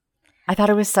corn. I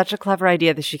thought it was such a clever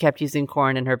idea that she kept using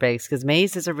corn in her bakes because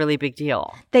maize is a really big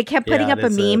deal. They kept putting up a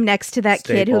meme next to that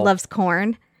kid who loves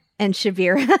corn and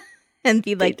Shabira and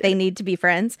be like, they need to be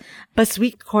friends. But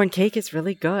sweet corn cake is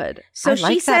really good. So I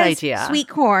like that idea. Sweet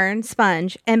corn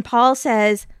sponge. And Paul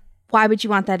says, why would you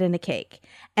want that in a cake?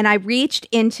 And I reached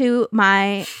into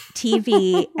my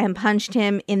TV and punched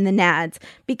him in the nads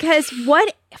because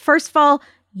first of all,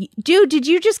 dude, did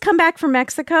you just come back from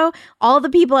Mexico? All the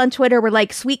people on Twitter were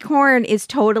like, sweet corn is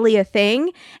totally a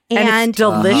thing. And it's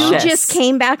delicious. You just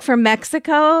came back from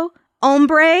Mexico,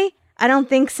 hombre? I don't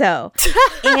think so.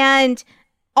 And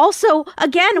also,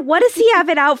 again, what does he have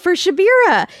it out for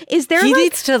Shabira? He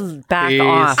needs to back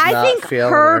off. I think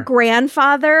her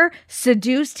grandfather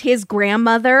seduced his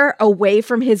grandmother away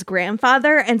from his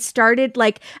grandfather and started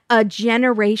like a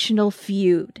generational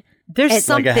feud. There's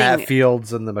something like a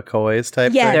Hatfields and the McCoys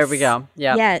type thing. There we go.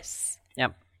 Yeah. Yes.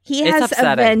 Yep. He has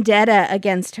a vendetta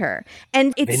against her.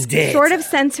 And it sort of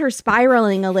sends her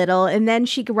spiraling a little. And then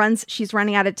she's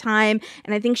running out of time.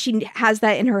 And I think she has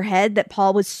that in her head that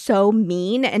Paul was so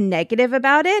mean and negative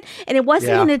about it. And it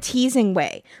wasn't in a teasing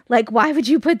way. Like, why would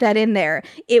you put that in there?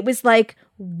 It was like,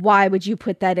 why would you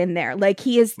put that in there? Like,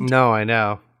 he is No, I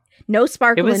know. no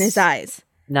sparkle in his eyes.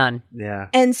 None. Yeah.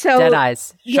 And so Dead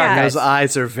eyes. Shark eyes. Those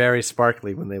eyes are very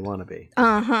sparkly when they want to be.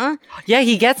 Uh-huh. Yeah,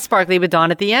 he gets sparkly with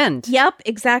Dawn at the end. Yep,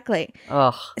 exactly.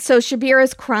 Ugh. So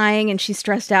Shabira's crying and she's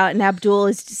stressed out, and Abdul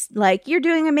is just like, you're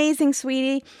doing amazing,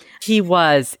 sweetie. He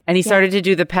was. And he started to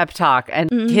do the pep talk,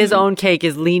 and his own cake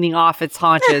is leaning off its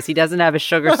haunches. He doesn't have a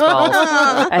sugar skull.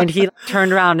 And he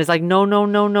turned around and is like, no, no,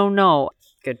 no, no, no.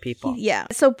 Good people. Yeah.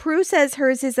 So Prue says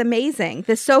hers is amazing.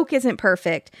 The soak isn't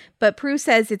perfect, but Prue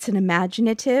says it's an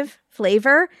imaginative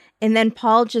flavor. And then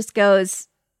Paul just goes,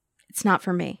 it's not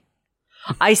for me.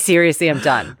 I seriously am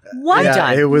done. What? I'm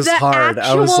done. It was The hard.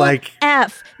 I was actual like,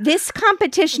 F. This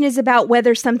competition is about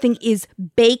whether something is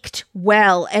baked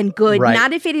well and good, Right.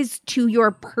 not if it is to your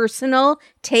personal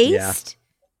taste. Yeah.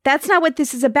 That's not what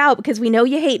this is about, because we know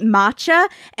you hate matcha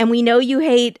and we know you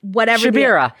hate whatever.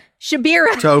 Shabira.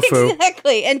 Shabira. Tofu.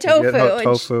 Exactly. And You tofu. get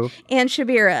tofu. And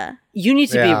Shabira. You need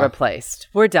to be Yeah. replaced.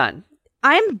 We're done.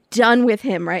 I'm done with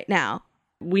him right now.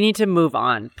 We need to move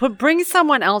on. Bring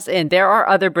someone else in. There are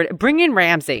other bring in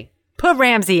Ramsey. Put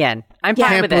Ramsey in. I'm fine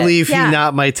can't with believe Yeah. he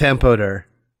not my tempoder.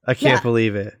 I can't Yeah.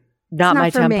 believe it. it. Not not my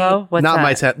for me. tempo. What's Not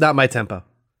that? my not my tempo.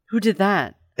 Who did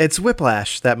that? It's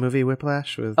Whiplash, that movie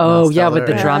Whiplash with Oh Miles yeah, Teller with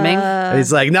the and- drumming.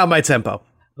 He's like, not my tempo.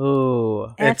 Ooh.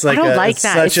 It's I like don't like it's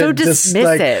that. It's such so a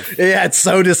dismissive. yeah, it's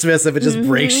so dismissive. It just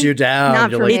breaks you down.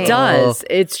 Not You're for like, me. It does.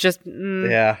 It's just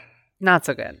Yeah. not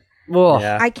so good. Whoa.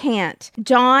 Yeah. I can't.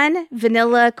 Dawn,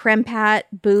 vanilla, creme pat,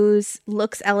 booze,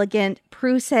 looks elegant.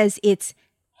 Prue says it's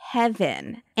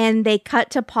heaven. And they cut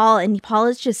to Paul, and Paul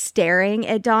is just staring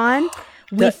at Dawn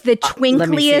with the let me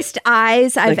see. twinkliest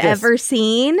eyes I've this. ever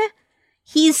seen.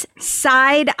 He's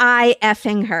side eye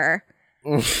effing her.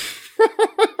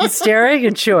 He's staring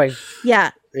and chewing.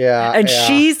 Yeah. Yeah. And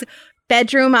yeah.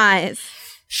 Bedroom eyes.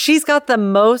 she's got the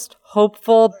most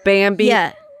hopeful Bambi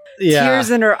Yeah. tears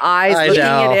in her eyes, I looking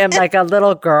know. at him like a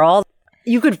little girl.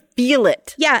 You could feel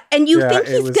it. Yeah. And you Yeah, think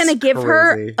it he's was going to give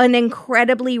her crazy. an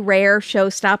incredibly rare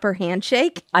showstopper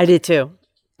handshake, I did too.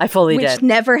 I fully which did.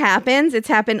 never happens. It's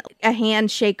happened a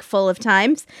handshake full of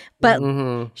times. But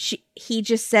Mm-hmm. he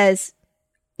just says,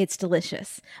 it's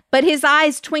delicious. But his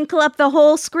eyes twinkle up the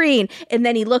whole screen. And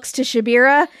then he looks to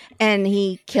Shabira and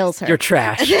he kills her. You're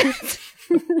trash.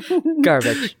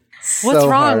 Garbage. What's So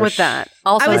wrong harsh. with that?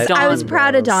 Also, I was Dawn.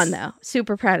 proud of Dawn, though.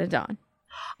 Super proud of Dawn.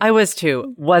 I was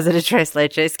too. Was it a tres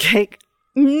leches cake?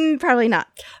 Probably not.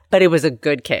 But it was a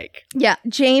good cake. Yeah.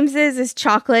 James's is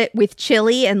chocolate with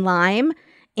chili and lime.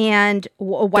 And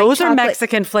white Those chocolate. are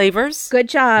Mexican flavors. Good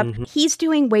job. He's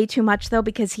doing way too much, though,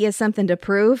 because he has something to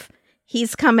prove.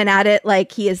 He's coming at it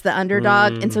like he is the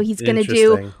underdog. And so he's going to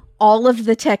do interesting. all of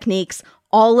the techniques,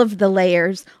 all of the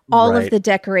layers, all of Right. the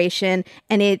decoration.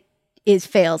 And it is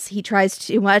fails. He tries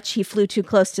too much. He flew too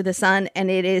close to the sun, and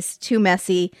it is too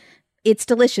messy. It's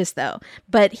delicious, though.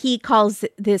 But he calls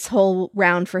this whole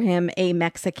round for him a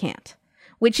Mexicant,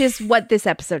 which is what this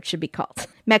episode should be called.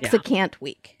 Mexicant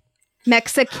Week.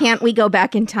 Mexicant we go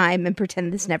back in time and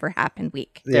pretend this never happened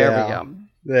week. There Yeah. we go.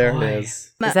 There Boy. it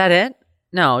is. Is that it?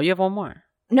 No, you have one more.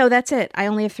 No, that's it. I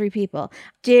only have 3 people.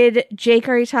 Did Jake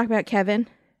already talk about Kevin?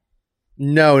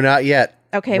 No, not yet.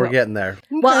 Okay. We're Well, getting there.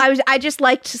 I just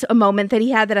liked a moment that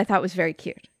he had that I thought was very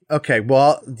cute. Okay,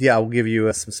 well, yeah, we'll give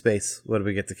you some space. What do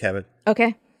we get to Kevin?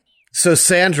 Okay. So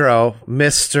Sandro,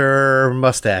 Mr.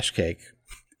 Mustache Cake.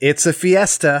 It's a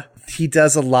fiesta. He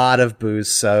does a lot of booze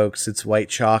soaks. It's white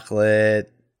chocolate,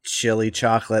 chili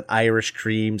chocolate, Irish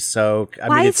cream soak. I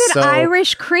Why mean, is it's it so,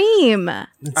 Irish cream?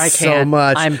 it's I so can't.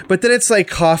 much. I'm- But then it's like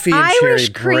coffee and Irish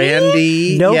cherry cream?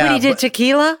 brandy. Nobody Yeah, did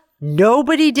tequila?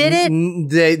 Nobody did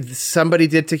it? Somebody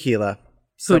did tequila.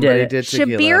 Who did Somebody it? did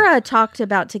tequila. Shabira talked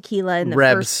about tequila in the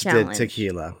Rebs first did challenge.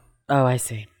 tequila. Oh, I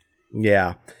see.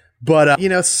 Yeah. But,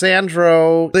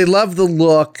 Sandro, they love the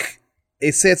look.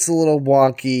 They say it's a little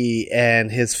wonky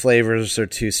and his flavors are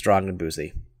too strong and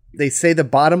boozy. They say the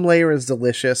bottom layer is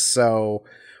delicious, so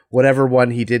whatever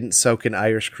one he didn't soak in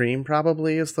Irish cream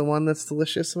probably is the one that's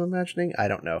delicious, I'm imagining. I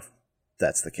don't know if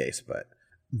that's the case, but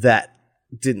that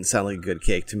didn't sound like a good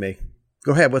cake to me.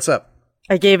 Go ahead, what's up?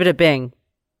 I gave it a bing.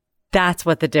 That's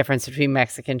what the difference between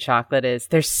Mexican chocolate is.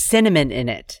 There's cinnamon in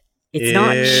it. It's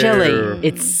not Ew. chili.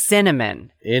 It's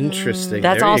cinnamon. Interesting.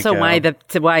 That's There you also go.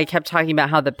 why I kept talking about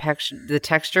how the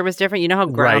texture was different. You know how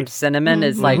ground Right. cinnamon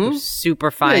is like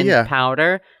super fine yeah.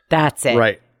 powder? That's it.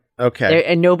 Right. Okay.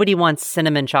 And nobody wants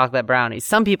cinnamon chocolate brownies.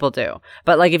 Some people do.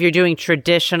 But like if you're doing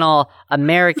traditional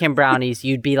American brownies,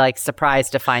 you'd be like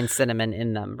surprised to find cinnamon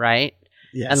in them, right?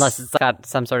 Yes. Unless it's got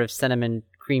some sort of cinnamon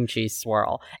cream cheese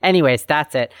swirl. Anyways,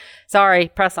 that's it. Sorry,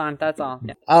 press on. That's all.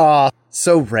 Yeah.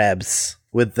 So Rebs.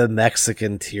 with the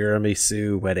Mexican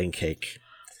tiramisu wedding cake.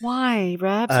 Why,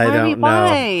 Rebs? I don't know.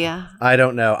 Why? I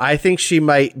don't know. I think she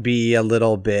might be a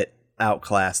little bit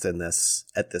outclassed in this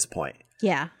at this point.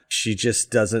 Yeah. She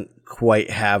just doesn't quite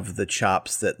have the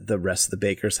chops that the rest of the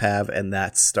bakers have, and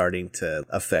that's starting to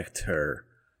affect her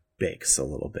bakes a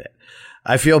little bit.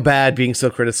 I feel bad being so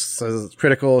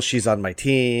critical. She's on my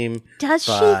team. Does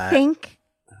she think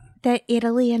that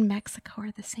Italy and Mexico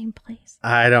are the same place?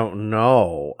 I don't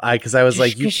know. Because I was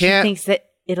like, you can't. She thinks that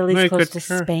Italy's close to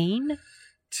Spain?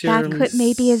 That could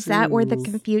maybe, is that where the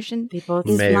confusion is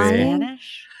lying?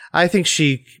 Spanish? I think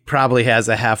she probably has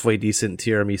a halfway decent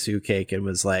tiramisu cake and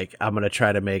was like, I'm going to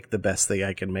try to make the best thing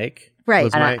I can make. Right.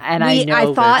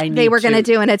 I thought they were going to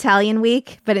do an Italian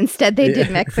week, but instead they did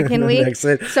Mexican week.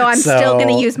 So I'm still going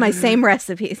to use my same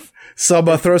recipes. So I'm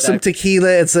going to throw some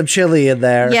tequila and some chili in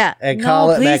there and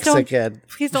call it Mexican.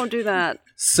 Please don't do that.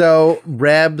 So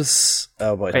Rebs,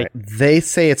 oh boy, they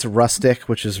say it's rustic,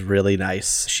 which is really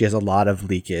nice. She has a lot of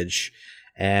leakage.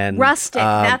 And rustic,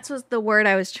 that was the word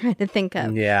I was trying to think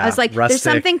of. Yeah, I was like, there's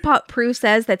something Prue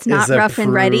says that's not rough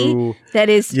and ready that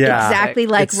is exactly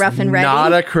like rough and ready.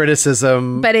 Not a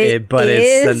criticism, but it's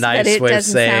the nice way of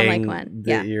saying like one.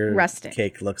 that your rustic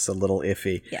cake looks a little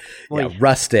iffy. Yeah,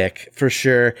 rustic for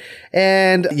sure.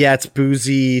 And it's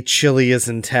boozy. Chili is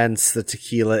intense. The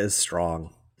tequila is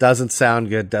strong. Doesn't sound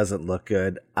good. Doesn't look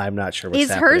good. I'm not sure what's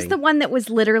happening. Is hers the one that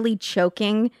was literally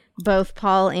choking both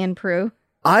Paul and Prue?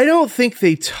 I don't think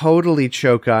they totally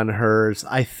choke on hers.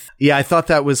 I thought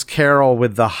that was Carol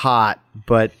with the hot,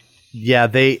 but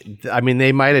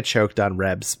they might have choked on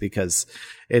Rebs because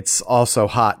it's also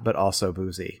hot, but also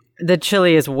boozy. The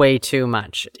chili is way too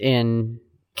much in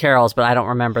Carol's, but I don't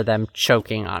remember them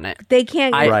choking on it. They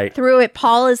can't get through it.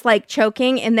 Paul is like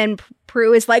choking, and then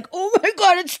Prue is like, oh my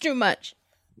God, it's too much.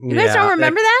 You guys don't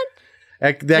remember that?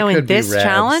 That could be this Rebs.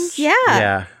 Challenge?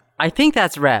 Yeah. I think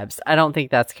that's Rebs. I don't think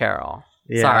that's Carol.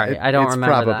 Yeah, sorry, I don't remember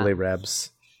that. It's probably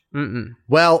Rebs.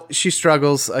 Well, she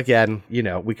struggles again.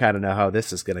 We kind of know how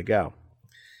this is going to go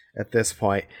at this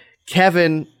point.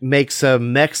 Kevin makes a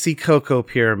Mexicoco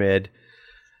pyramid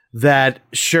that,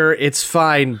 sure, it's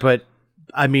fine, but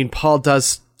I mean, Paul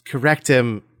does correct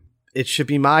him. It should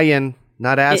be Mayan,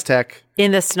 not Aztec.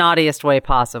 In the snottiest way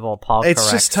possible, Paul corrects him.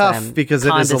 It's just tough because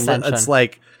it's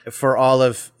like, for all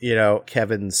of,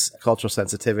 Kevin's cultural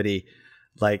sensitivity,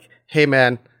 like, hey,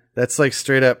 man, that's like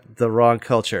straight up the wrong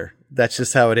culture. That's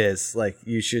just how it is. Like,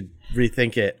 you should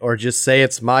rethink it or just say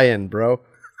it's Mayan, bro.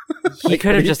 He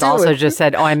could have just also just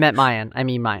said, oh, I meant Mayan. I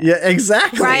mean Mayan. Yeah,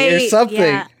 exactly. Right. Or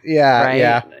something. Yeah.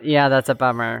 Right? Yeah, that's a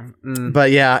bummer.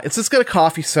 But it's just got a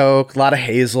coffee soak, a lot of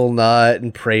hazelnut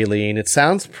and praline. It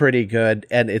sounds pretty good.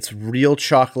 And it's real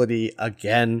chocolatey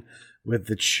again with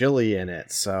the chili in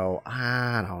it. So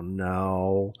I don't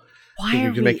know. Why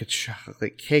you can make a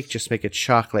chocolate cake, just make a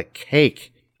chocolate cake.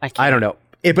 I don't know.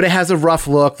 But it has a rough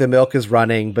look. The milk is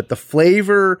running, but the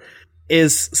flavor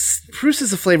is... Prue says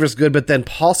the flavor is good, but then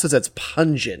Paul says it's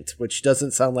pungent, which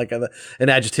doesn't sound like an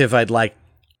adjective I'd like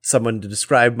someone to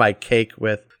describe my cake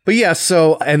with. But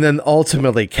and then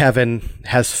ultimately Kevin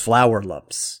has flour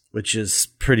lumps, which is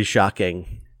pretty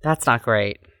shocking. That's not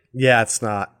great. Yeah, it's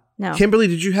not. No. Kimberly,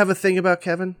 did you have a thing about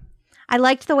Kevin? I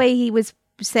liked the way he was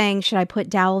saying, should I put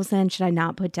dowels in? Should I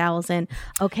not put dowels in?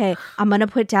 Okay, I'm going to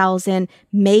put dowels in.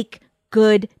 Make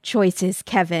good choices,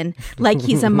 Kevin. Like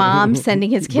he's a mom sending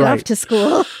his kid off to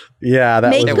school. Yeah, that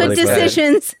Make was good really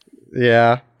decisions. Bad.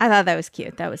 Yeah. I thought that was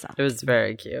cute. That was all. It was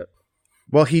very cute.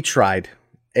 Well, he tried.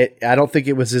 I don't think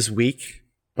it was his week,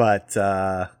 but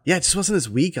it just wasn't his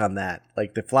week on that.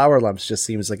 Like the flour lumps just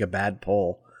seems like a bad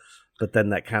pull, but then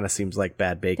that kind of seems like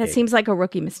bad baking. That seems like a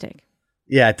rookie mistake.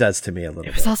 Yeah, it does to me a little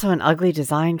bit. It was also an ugly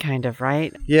design, kind of,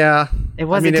 right? Yeah. It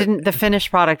wasn't, the finished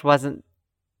product wasn't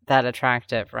that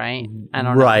attractive, right? I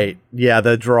don't know. Right. Yeah,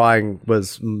 the drawing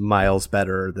was miles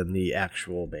better than the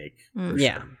actual bake.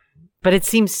 Yeah. But it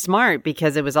seems smart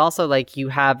because it was also like you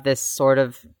have this sort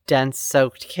of dense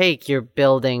soaked cake. You're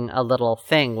building a little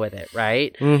thing with it,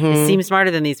 right? Mm-hmm. It seems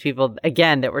smarter than these people,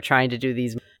 again, that were trying to do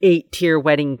these 8-tier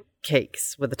wedding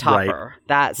cakes with a topper. Right.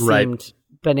 That seemed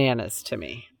bananas to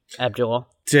me. Abdul.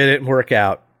 Didn't work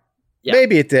out. Yeah.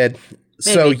 Maybe it did. Maybe.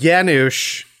 So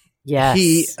Janusz,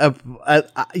 Janusz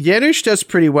does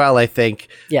pretty well, I think.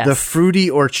 Yes. The fruity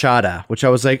horchata, which I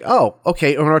was like, oh,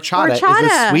 okay, an horchata is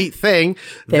a sweet thing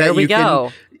that you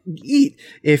can eat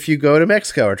if you go to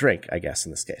Mexico, or drink, I guess,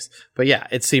 in this case. But yeah,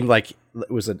 it seemed like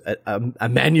it was a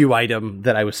menu item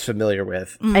that I was familiar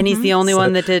with. Mm-hmm. And he's the only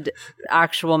one that did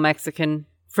actual Mexican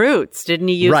fruits. Didn't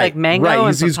he use like mango and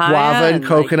he's used guava and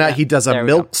coconut. He does a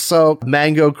milk soak,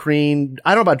 mango cream.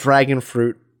 I don't know about dragon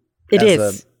fruit. It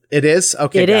is. It is?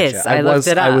 Okay, It is. I looked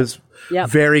it up. I was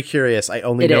very curious. I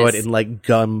only know it in like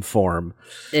gum form.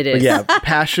 It is. But yeah,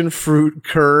 passion fruit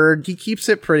curd. He keeps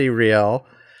it pretty real.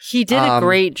 He did a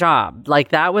great job. Like,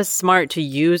 that was smart to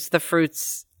use the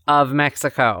fruits of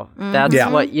Mexico. That's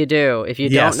what you do. If you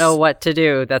don't know what to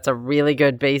do, that's a really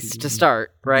good base to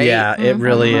start, right? Yeah, it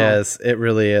really is. It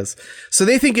really is. So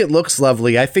they think it looks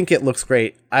lovely. I think it looks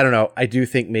great. I don't know. I do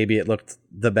think maybe it looked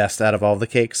the best out of all the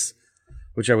cakes,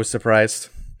 which I was surprised.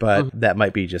 But that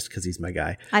might be just because he's my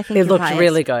guy. I think it looked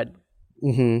really good.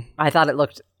 I thought it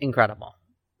looked incredible.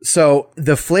 So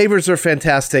the flavors are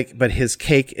fantastic, but his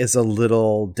cake is a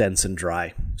little dense and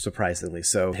dry, surprisingly.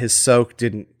 So his soak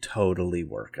didn't totally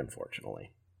work,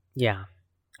 unfortunately. Yeah.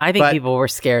 I think people were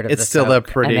scared of it's the still soak,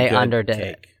 a pretty and they good underdid cake.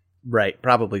 it. Right,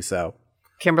 probably so.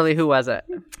 Kimberly, who was it?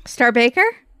 Star Baker?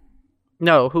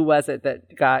 No, who was it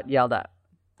that got yelled at?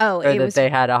 Oh, or that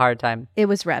they had a hard time? It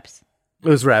was Rebs. It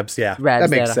was Rebs, yeah. Rebs,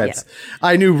 that makes sense. Yeah.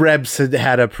 I knew Rebs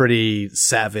had a pretty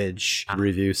savage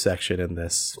review section in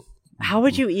this. How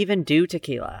would you even do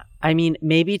tequila? I mean,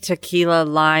 maybe tequila,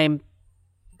 lime,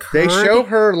 curd? They show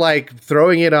her like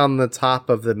throwing it on the top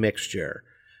of the mixture.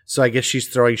 So I guess she's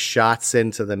throwing shots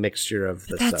into the mixture of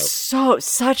the soap.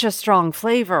 Such a strong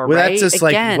flavor, well, right? That's just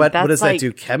Again, like, what does like that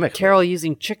do chemically? Carol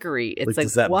using chicory. It's like like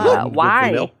does that what? blend with Why?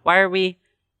 vanilla? Why are we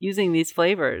using these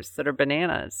flavors that are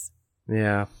bananas?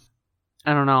 Yeah.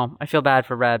 I don't know. I feel bad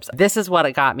for Rebs. This is what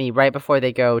it got me right before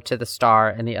they go to the Star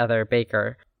and the other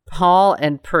baker. Paul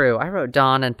and Prue. I wrote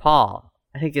Don and Paul.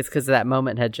 I think it's because that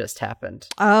moment had just happened.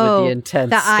 Oh, with the intense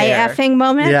the stare. eye-effing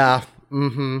moment? Yeah.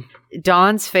 Mm-hmm.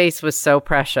 Don's face was so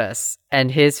precious, and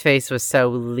his face was so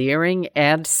leering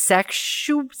and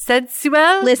sensual.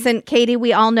 Listen, Katie,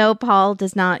 we all know Paul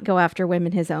does not go after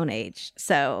women his own age.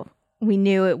 So we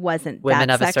knew it wasn't women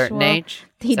that of sexual. a certain age.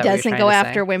 He doesn't go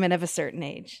after women of a certain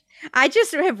age. I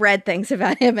just have read things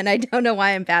about him, and I don't know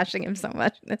why I'm bashing him so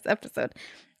much in this episode.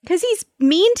 Because he's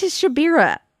mean to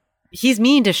Shabira. He's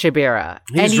mean to Shabira.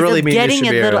 He's really mean to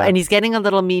Shabira. And he's getting a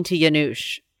little mean to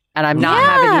Yanush. And I'm not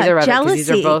having either of it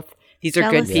because these are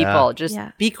good people. Just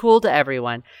be cool to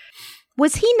everyone.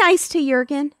 Was he nice to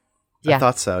Jurgen? Yeah. I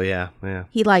thought so, yeah.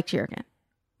 He liked Jurgen.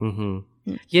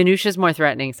 Mm-hmm. Yanush is more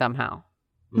threatening somehow.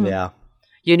 Yeah.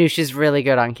 Yanush is really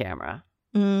good on camera.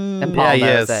 And Paul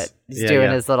knows it. He's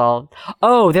doing his little...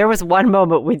 Oh, there was one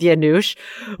moment with Yanush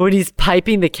when he's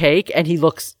piping the cake and he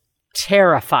looks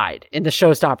terrified in the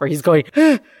showstopper. He's going...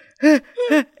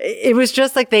 It was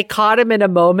just like they caught him in a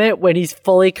moment when he's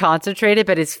fully concentrated,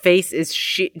 but his face is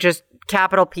just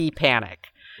capital P panic.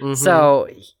 Mm-hmm. So,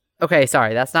 okay,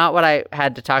 sorry. That's not what I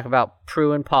had to talk about.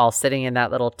 Prue and Paul sitting in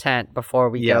that little tent before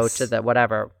we go to the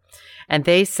whatever. And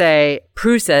they say,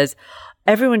 Prue says...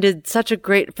 Everyone did such a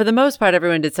great job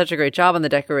on the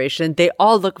decoration. They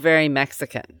all look very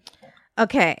Mexican.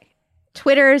 Okay.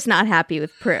 Twitter is not happy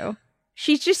with Prue.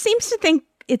 She just seems to think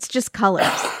it's just colors.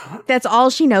 That's all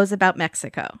she knows about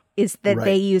Mexico, is that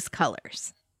they use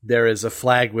colors. There is a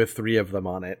flag with 3 of them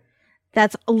on it.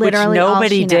 That's literally all she knows.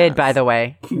 Nobody did, by the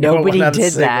way. Nobody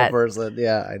did that. Person.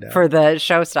 Yeah, I know. For the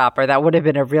showstopper. That would have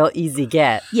been a real easy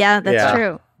get. Yeah, that's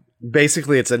true.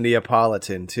 Basically, it's a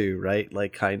Neapolitan too, right?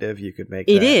 Like, kind of, you could make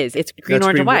it. Is. It's green,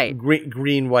 orange, and white.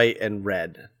 Green, white, and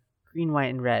red. Green, white,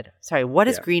 and red. Sorry, what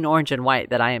is green, orange, and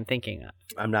white that I am thinking of?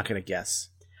 I'm not going to guess.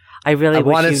 I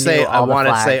want to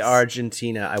say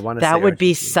Argentina. That would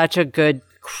be such a good,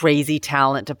 crazy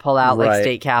talent to pull out, like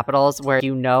state capitals, where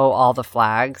you know all the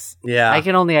flags. Yeah. I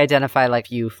can only identify like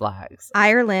few flags.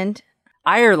 Ireland.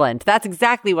 That's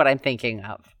exactly what I'm thinking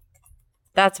of.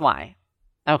 That's why.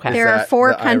 Okay. There are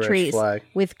 4 countries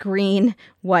with green,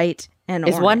 white, and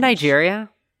orange. Is one Nigeria?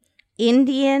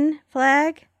 Indian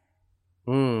flag.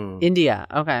 India.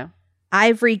 Okay.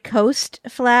 Ivory Coast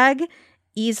flag.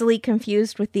 Easily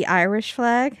confused with the Irish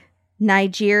flag.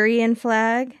 Nigerian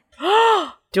flag.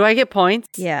 Do I get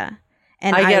points? Yeah.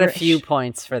 And I get a few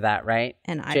points for that, right?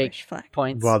 And Irish flag.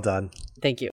 Points. Well done.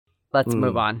 Thank you. Let's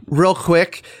move on. Real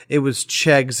quick, it was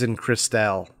Chegs and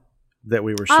Christelle that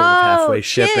we were sort of halfway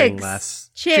shipping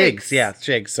last. Chigs. Yeah,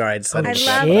 Chigs. Sorry, I just love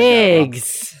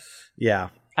Chigs. Yeah.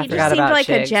 He just seemed like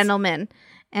a gentleman.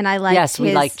 And I liked Yes,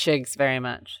 we like Chigs very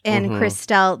much. And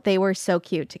Christelle, they were so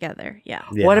cute together. Yeah.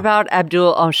 What about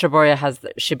Abdul? Oh, Shabira has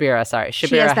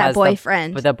that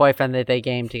boyfriend. With a boyfriend that they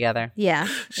game together. Yeah.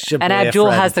 And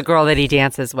Abdul has the girl that he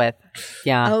dances with.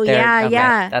 Yeah. Oh,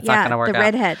 yeah. That's not going to work out. The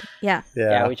redhead. Yeah.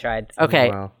 Yeah, we tried. Okay.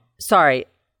 Wow. Sorry.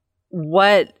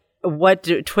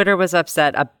 Twitter was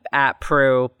upset at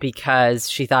Prue because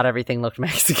she thought everything looked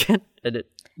Mexican. And it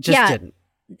just didn't.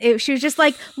 She was just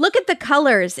like, look at the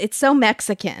colors. It's so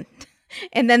Mexican.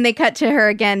 And then they cut to her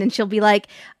again and she'll be like,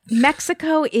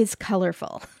 Mexico is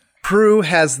colorful. crew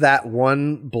has that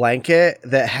one blanket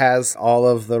that has all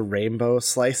of the rainbow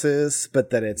slices, but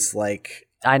then it's like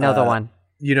I know the one.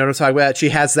 You know what I'm talking about? She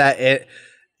has that. That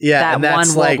and that's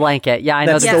one wool like, blanket. Yeah, I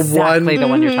know that's exactly the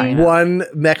one you're talking about. One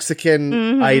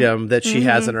Mexican item that she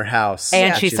has in her house,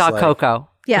 And she saw Coco.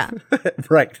 Yeah.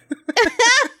 Right.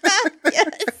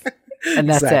 Yes. And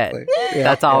that's Exactly. it. Yeah,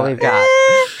 That's all we've got.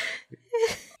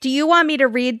 Do you want me to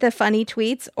read the funny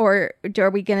tweets, or are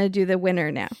we going to do the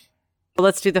winner now? Well,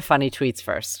 let's do the funny tweets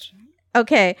first.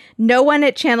 Okay. No one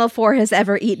at Channel 4 has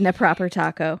ever eaten a proper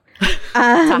taco.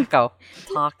 Taco.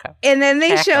 And then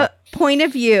they Taco. show point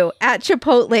of view at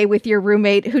Chipotle with your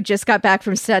roommate who just got back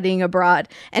from studying abroad.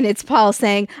 And it's Paul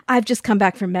saying, I've just come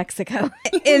back from Mexico.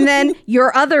 And then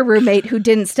your other roommate who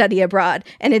didn't study abroad.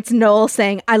 And it's Noel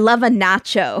saying, I love a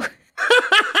nacho.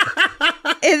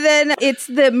 And then it's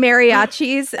the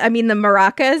mariachis, the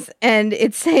maracas, and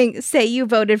it's saying, say you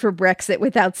voted for Brexit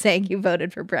without saying you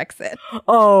voted for Brexit.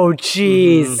 Oh,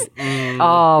 jeez.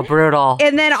 Oh, brutal.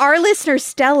 And then our listener,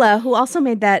 Stella, who also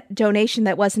made that donation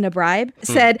that wasn't a bribe,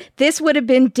 said this would have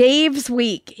been Dave's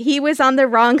week. He was on the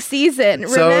wrong season.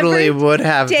 Totally Remember would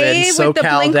have Dave been with the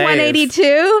SoCal Blink Dave.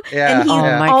 182? Yeah. And he Oh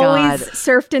my always God.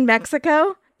 surfed in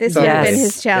Mexico? This would have been Yes.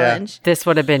 his challenge. This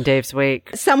would have been Dave's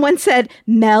week. Someone said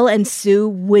Mel and Sue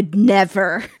would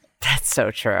never. That's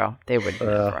so true. They would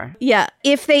never. Yeah.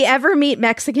 If they ever meet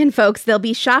Mexican folks, they'll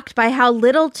be shocked by how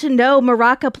little to no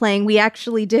maraca playing we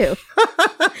actually do.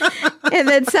 And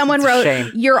then someone wrote,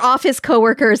 shame. your office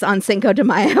coworkers on Cinco de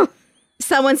Mayo.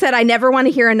 Someone said, I never want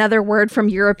to hear another word from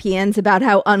Europeans about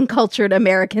how uncultured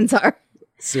Americans are.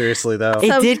 Seriously, though.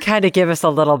 It did kind of give us a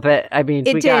little bit. I mean,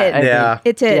 It we did. got. Yeah.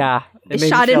 It did. Yeah. It made me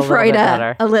Shot feel in a little bit Freuda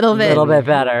better. a little bit. A little bit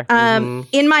better.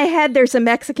 In my head, there's a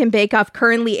Mexican bake-off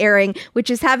currently airing, which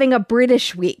is having a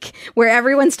British week, where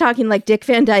everyone's talking like Dick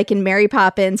Van Dyke and Mary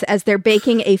Poppins as they're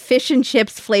baking a fish and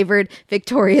chips flavored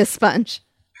Victoria sponge.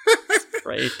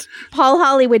 Great. Paul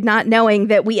Hollywood not knowing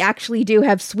that we actually do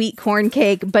have sweet corn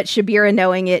cake, but Shabira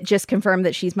knowing it just confirmed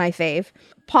that she's my fave.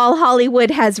 Paul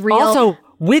Hollywood has real... Also,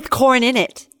 with corn in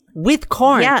it. With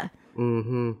corn. Yeah.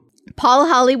 Mm-hmm. Paul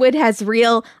Hollywood has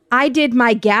real, I did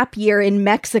my gap year in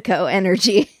Mexico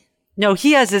energy. No,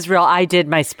 he has his real, I did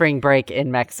my spring break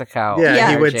in Mexico.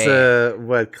 Yeah, he went energy.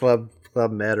 to,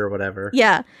 Club Med or whatever.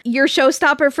 Yeah. Your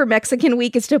showstopper for Mexican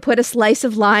week is to put a slice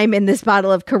of lime in this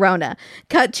bottle of Corona.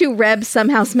 Cut to Reb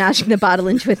somehow smashing the bottle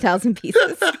into 1,000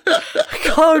 pieces.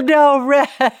 Oh no,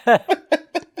 Red.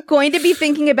 Going to be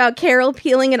thinking about Carol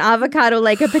peeling an avocado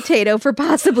like a potato for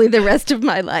possibly the rest of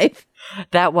my life.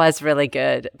 That was really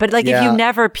good. But like, if Yeah. you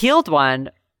never peeled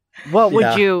one, what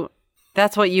would you...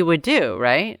 That's what you would do,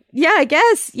 right? Yeah, I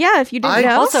guess. Yeah, if you didn't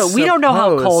know. Also, we don't know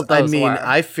how cold those I mean, were.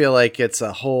 I feel like it's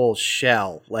a whole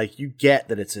shell. Like, you get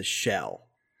that it's a shell,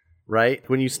 right?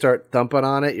 When you start thumping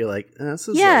on it, you're like, this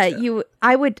is Yeah,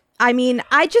 like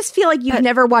I just feel like you've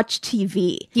never watched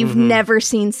TV. You've never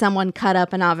seen someone cut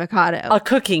up an avocado. A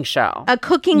cooking show. A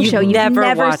cooking show. You've never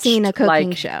watched, seen a cooking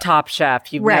like, show. Top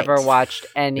Chef. You've Right. never watched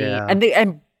any. Yeah.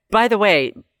 And by the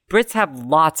way, Brits have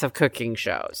lots of cooking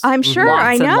shows. I'm sure, lots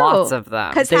I and know. lots of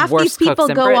them. 'Cause The half worst these people cooks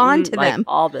in go Britain, on to like, them.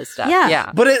 all this stuff. Yeah.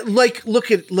 Yeah. But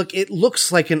it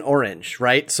looks like an orange,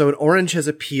 right? So an orange has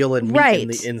a peel and meat in Right.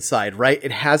 the inside, right?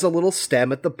 It has a little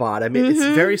stem at the bottom. It's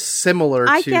very similar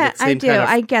to the same kind of...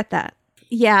 I get that.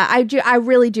 Yeah, I do. I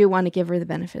really do want to give her the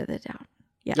benefit of the doubt.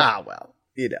 Yeah. Ah, well,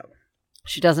 you know.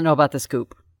 She doesn't know about the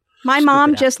scoop. My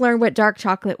mom just learned what dark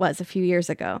chocolate was a few years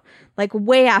ago, like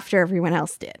way after everyone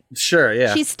else did. Sure,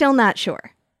 yeah. She's still not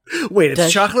sure. Wait,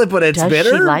 it's chocolate, but it's Does bitter?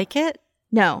 she like it?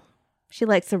 No, she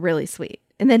likes the really sweet.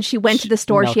 And then she went to the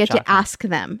store. Milk She had chocolate. to ask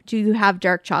them, "Do you have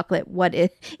dark chocolate? What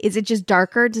is it? Just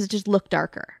darker? Does it just look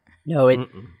darker?" No,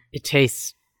 it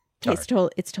tastes. It's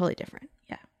totally different.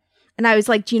 Yeah. And I was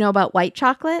like, "Do you know about white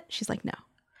chocolate?" She's like, "No."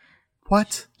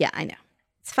 What? Yeah, I know.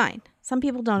 It's fine. Some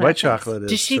people don't. know White things. chocolate is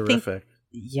Does she think- terrific.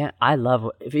 Yeah, I love.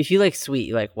 If you like sweet,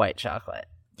 you like white chocolate.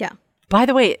 Yeah. By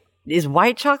the way, is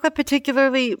white chocolate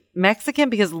particularly Mexican?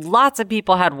 Because lots of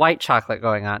people had white chocolate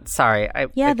going on. Sorry, I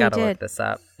Yeah, they gotta did. look this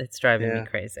up. It's driving Yeah. me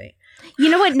crazy. You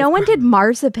know what? No one did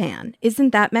marzipan.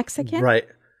 Isn't that Mexican? Right.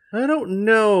 I don't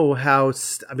know how...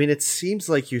 it seems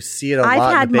like you see it a I've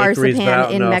lot had in the bakeries, but I marzipan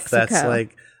don't in know Mexico. if that's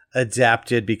like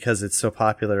adapted because it's so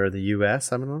popular in the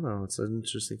U.S. I don't know. It's an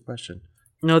interesting question.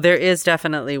 No, there is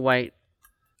definitely white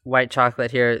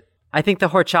chocolate here. I think the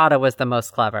horchata was the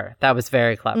most clever. That was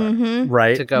very clever.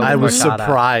 Right? To go I with was horchata.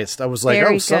 surprised. I was like,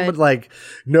 Very someone good. like,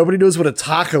 nobody knows what a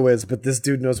taco is, but this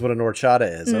dude knows what an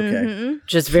horchata is. Okay.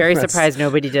 Just very That's- surprised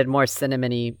nobody did more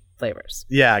cinnamony flavors.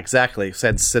 Yeah, exactly.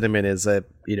 Since cinnamon is one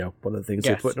of the things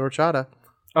you Yes. put in horchata.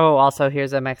 Oh, also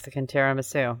here's a Mexican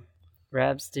tiramisu.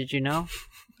 Rebs, did you know?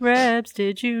 Rebs,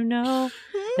 did you know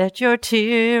that your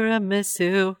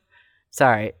tiramisu...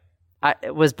 Sorry. I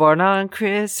was born on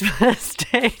Christmas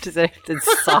Day. Does it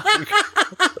song?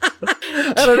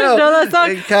 I don't know. That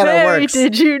song? It kind of Mary, works.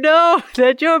 did you know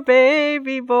that your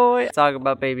baby boy... Song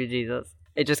about baby Jesus.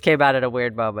 It just came out at a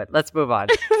weird moment. Let's move on.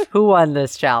 Who won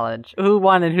this challenge? Who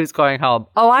won and who's going home?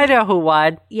 Oh, I know who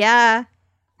won. Yeah.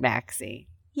 Maxie.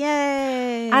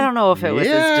 Yay. I don't know if it was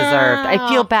as deserved. I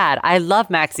feel bad. I love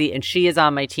Maxie and she is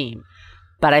on my team.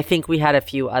 But I think we had a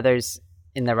few others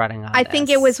in the running on I this. think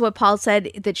it was what Paul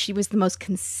said, that she was the most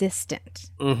consistent.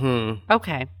 Mm-hmm.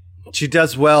 Okay. She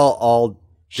does well all day.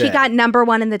 She got number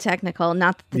one in the technical.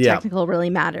 Not that the technical really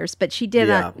matters, but she did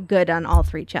good on all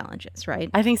three challenges, right?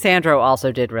 I think Sandro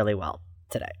also did really well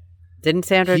today. Didn't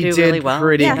Sandro do really well? He did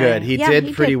pretty Yeah. good. He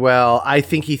did pretty well. I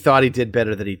think he thought he did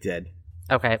better than he did.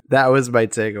 Okay. That was my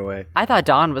takeaway. I thought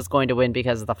Dawn was going to win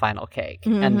because of the final cake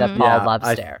and the Paul love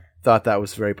stare. Thought that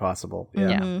was very possible. Yeah.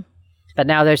 Yeah. But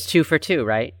now there's 2 for 2,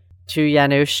 right? 2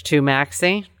 Janusz, 2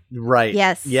 Maxi. Right.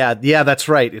 Yes. Yeah, that's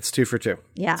right. It's 2 for 2.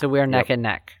 Yeah. So we're neck and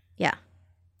neck. Yeah.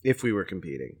 If we were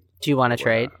competing. Do you want to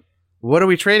trade? What are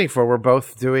we trading for? We're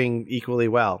both doing equally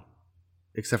well.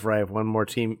 Except for I have one more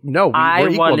team. No, we're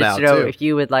equal wanted now, to know too. if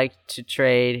you would like to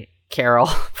trade Carol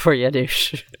for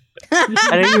Janusz.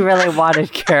 I know you really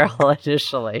wanted Carol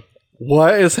initially.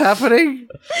 What is happening?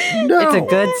 No. It's a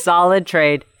good, solid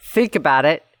trade. Think about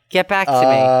it. Get back to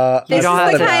me. This is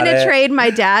the kind of trade my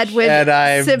dad would And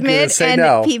I'm gonna submit, say and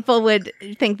no. people would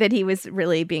think that he was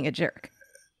really being a jerk.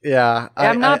 Yeah.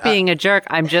 I'm not being a jerk.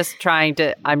 I'm just trying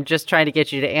to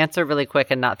get you to answer really quick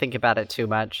and not think about it too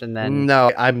much, and then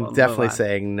No, I'm we'll definitely move on.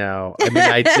 saying no. I mean,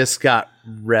 I just got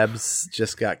Rebs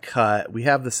just got cut. We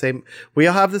all have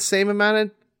the same amount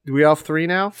of. Do we all have 3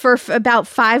 now? For about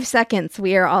 5 seconds,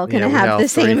 we are all going to we have have the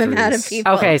same 3 amount of threes.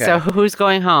 people. Okay, so who's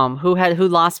going home? Who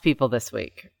lost people this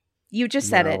week? You just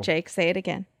said No. it, Jake. Say it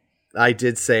again. I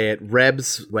did say it.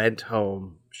 Rebs went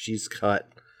home. She's cut,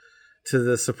 to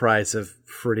the surprise of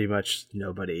pretty much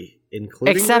nobody,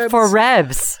 including Except Rebs. for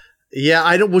Rebs. Yeah,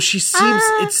 I don't. Well, she seems.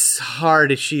 It's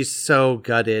hard. She's so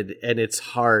gutted, and it's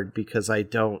hard because I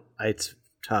don't. It's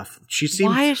tough. She seems.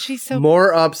 Why is she so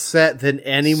more upset than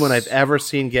anyone I've ever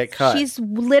seen get cut? She's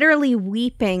literally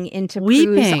weeping into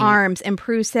Prue's arms, and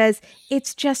Prue says,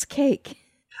 "It's just cake."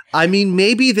 I mean,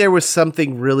 maybe there was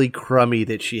something really crummy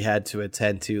that she had to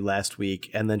attend to last week,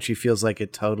 and then she feels like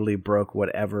it totally broke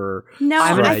whatever. No,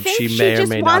 I think she may or just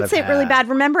may not wants have it really had. bad.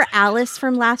 Remember Alice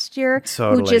from last year,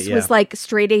 Totally, who just was yeah. like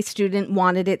straight A student,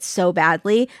 wanted it so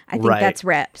badly. I think Right. that's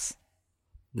Reps.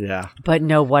 Yeah. But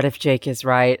no, what if Jake is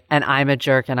right and I'm a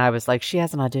jerk and I was like, she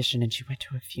has an audition and she went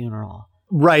to a funeral.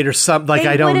 Right, or something. Like, They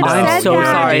I don't know. would've said I'm so that.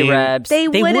 sorry, Rebs. They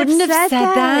would have wouldn't said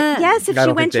that. Yes, if I she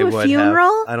don't went think to they a would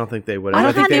funeral. have. I don't think they would I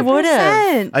have. don't think they would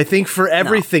have. I think for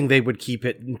everything they would keep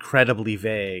it incredibly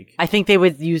vague. I think they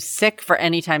would use sick for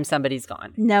any time somebody's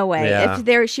gone. No way. Yeah.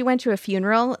 If she went to a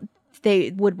funeral,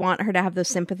 they would want her to have those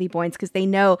sympathy points because they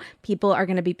know people are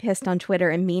going to be pissed on Twitter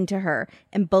and mean to her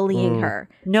and bullying her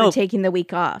for taking the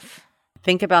week off.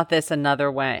 Think about this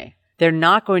another way. They're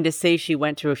not going to say she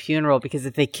went to a funeral because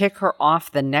if they kick her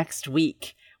off the next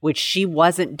week, which she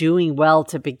wasn't doing well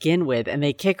to begin with, and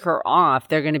they kick her off,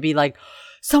 they're going to be like,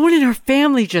 someone in her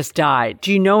family just died.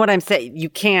 Do you know what I'm saying?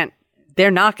 You can't, they're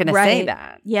not going to say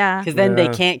that. Yeah. Because then they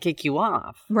can't kick you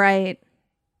off. Right.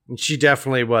 She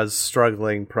definitely was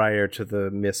struggling prior to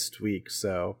the missed week,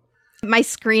 so. My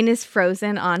screen is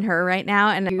frozen on her right now,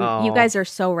 and you guys are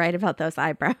so right about those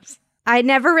eyebrows. I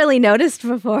never really noticed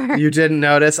before. You didn't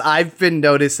notice? I've been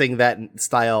noticing that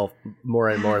style more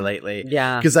and more lately.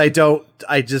 Yeah. Because I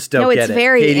just don't No, get it's it.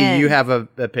 very Katie, in. you have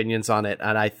opinions on it,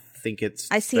 and I think it's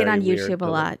I see it very on weird YouTube to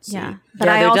a lot. see. Yeah. But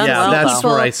Yeah, I they're also done Yeah, well, see that's people,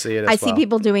 where I see it as I see well.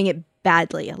 people doing it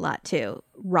badly a lot too.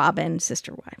 Robin,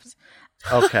 sister wives.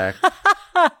 Okay.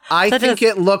 I think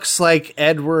it looks like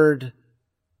Edward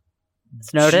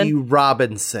Snowden? G.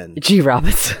 Robinson. G.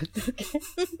 Robinson.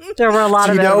 There were a lot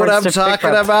Do of you know what Edwards I'm to pick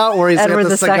talking from. about? Where he's Edward got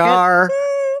the II? cigar.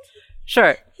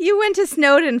 Sure. You went to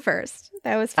Snowden first.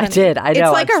 That was funny. I did. I know.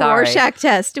 It's like I'm a sorry. Rorschach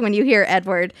test when you hear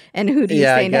Edward and who do you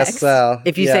Yeah, say I next? guess so.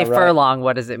 If you Yeah, say right. furlong,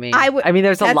 what does it mean? I mean,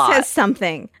 there's a that lot. That says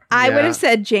something. I would Yeah. have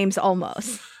said James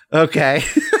Olmos. Okay.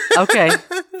 Okay.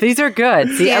 These are good.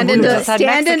 See, Stand and we and just had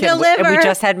stand and Mexican and we deliver.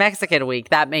 just had Mexican week.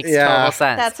 That makes Yeah. total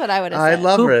sense. That's what I would have I said.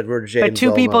 love Edward James. But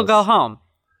two people almost. go home.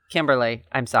 Kimberly,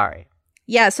 I'm sorry.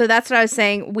 Yeah, so that's what I was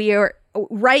saying. We are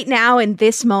right now in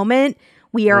this moment,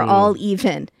 we are all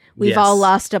even. We've Yes. all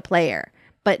lost a player.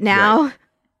 But now,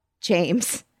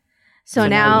 James. So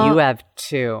now you have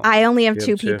two. I only have You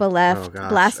two have two? people left. Oh,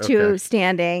 gosh. Last two Okay.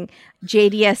 standing.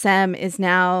 JDSM is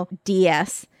now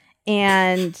DS.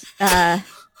 And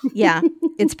yeah,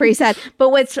 it's pretty sad. But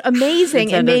what's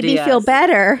amazing and made me feel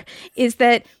better is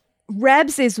that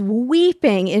Rebs is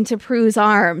weeping into Prue's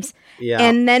arms. Yeah.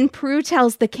 And then Prue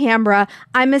tells the camera,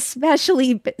 I'm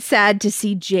especially sad to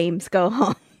see James go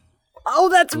home. Oh,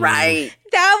 that's right.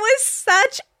 That was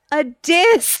such a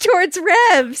diss towards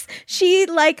Rebs. She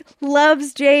like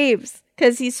loves James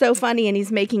because he's so funny and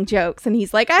he's making jokes. And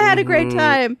he's like, I had a great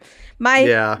time.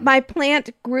 My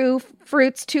plant grew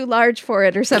fruits too large for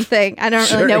it or something. I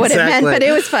don't really know what it meant, but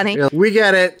it was funny. We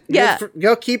get it. Yeah.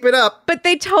 Go keep it up. But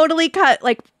they totally cut,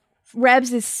 like,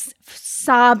 Rebs is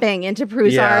sobbing into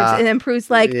Prue's arms. And then Prue's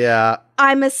like,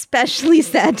 I'm especially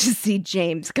sad to see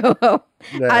James go home.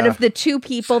 Yeah. Out of the two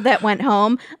people that went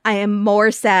home, I am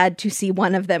more sad to see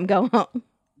one of them go home.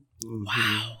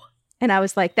 Wow. And I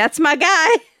was like, that's my guy.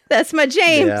 That's my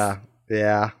James.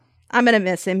 Yeah. I'm going to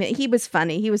miss him. He was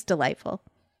funny. He was delightful.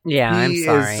 Yeah, I'm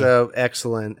sorry. He is an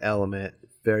excellent element.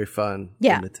 Very fun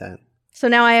in the tent. So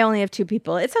now I only have two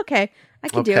people. It's okay. I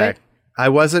can do it. I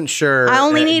wasn't sure. I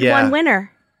only need one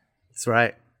winner. That's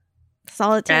right. That's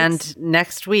all it takes. And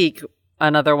next week,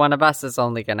 another one of us is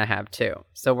only going to have two.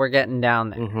 So we're getting down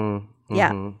there. Mm-hmm.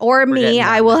 Yeah. Or me,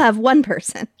 I will have one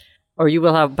person. Or you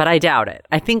will have, but I doubt it.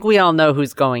 I think we all know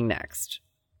who's going next.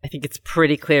 I think it's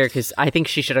pretty clear because I think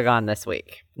she should have gone this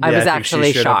week. Yeah, I was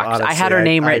actually shocked. Honestly, I had her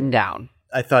name written down.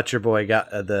 I thought your boy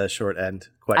got the short end.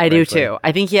 Quite I do too.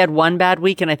 I think he had one bad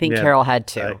week, and I think Carol had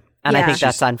two. And I think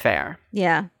that's unfair.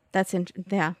 Yeah,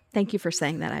 thank you for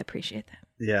saying that. I appreciate that.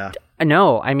 Yeah.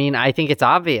 No, I mean, I think it's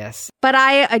obvious. But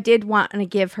I did want to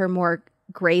give her more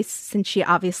grace since she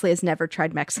obviously has never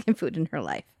tried Mexican food in her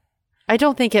life. I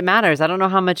don't think it matters. I don't know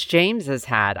how much James has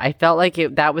had. I felt like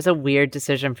that was a weird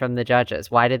decision from the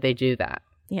judges. Why did they do that?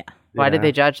 Yeah. Why did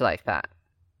they judge like that?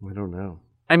 I don't know.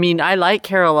 I mean, I like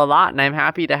Carol a lot, and I'm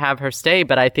happy to have her stay,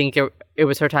 but I think it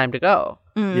was her time to go.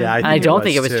 Mm. Yeah, I don't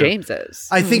think it was James's.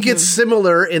 I think it's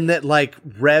similar in that, like,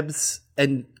 Rebs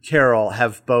and Carol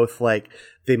have both, like,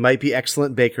 they might be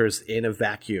excellent bakers in a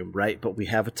vacuum, right? But we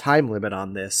have a time limit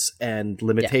on this and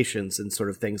limitations and sort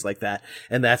of things like that.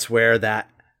 And that's where that,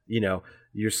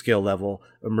 your skill level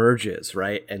emerges,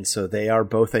 right? And so they are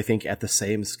both, I think, at the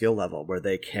same skill level where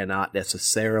they cannot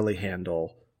necessarily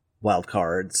handle wild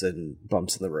cards and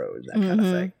bumps in the road, that kind of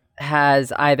thing.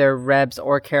 Has either Rebs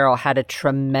or Carol had a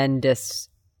tremendous,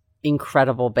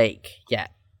 incredible bake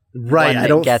yet? Right. I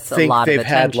don't think they've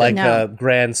had a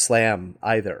grand slam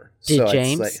either. Did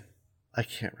James? I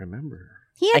can't remember.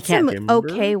 He had some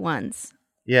okay ones.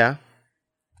 Yeah.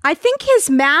 I think his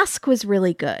mask was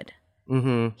really good.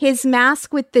 Mm-hmm. His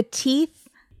mask with the teeth.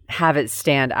 Have it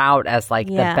stand out as the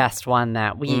best one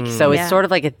that week. So it's sort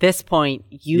of like at this point,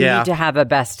 you need to have a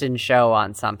best in show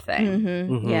on something.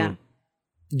 Mm-hmm. Mm-hmm. Yeah.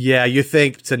 Yeah, you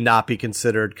think to not be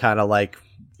considered kind of like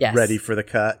ready for the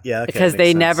cut. Yeah. Okay, because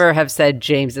they never have said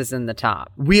James is in the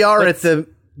top. We are at the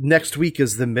next week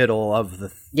is the middle of the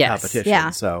competition. Yeah.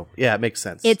 So it makes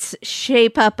sense. It's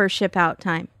shape up or ship out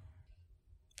time.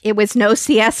 It was no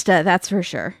siesta, that's for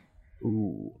sure.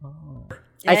 Ooh.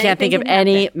 I can't think of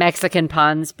any Mexican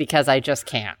puns because I just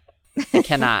can't. I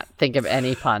cannot think of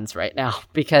any puns right now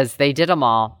because they did them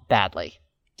all badly.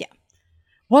 Yeah.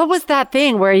 What was that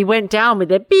thing where he went down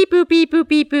with it? Beep, boop, beep, boop,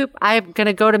 beep, boop. I'm going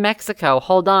to go to Mexico.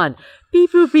 Hold on.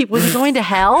 Beep, boop, beep. Was he going to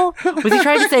hell? Was he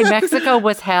trying to say Mexico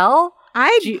was hell?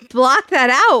 I blocked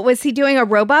that out. Was he doing a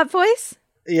robot voice?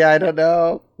 Yeah, I don't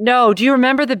know. No. Do you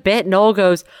remember the bit? Noel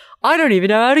goes, I don't even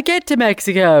know how to get to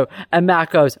Mexico. And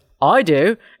Matt goes, I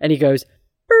do. And he goes,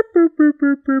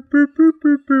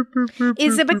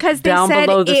 is it because they said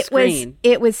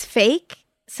it was fake?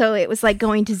 So it was like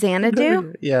going to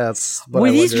Xanadu? Yes.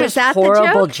 Were these just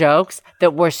horrible jokes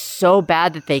that were so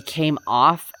bad that they came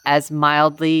off as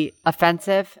mildly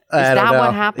offensive? Is that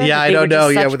what happened? Yeah, I don't know.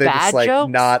 Yeah, were they just like jokes?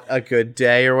 Not a good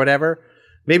day or whatever?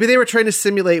 Maybe they were trying to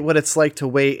simulate what it's like to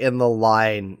wait in the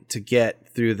line to get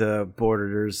through the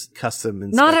border's custom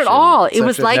inspection. Not at all. It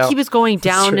was like he was going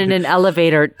down in an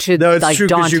elevator to like true,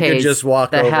 Dante's you can just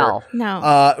walk the over. Hell.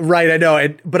 No. Right, I know.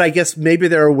 But I guess maybe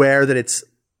they're aware that it's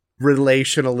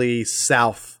relationally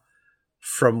south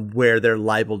from where they're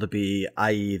liable to be,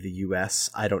 i.e. the U.S.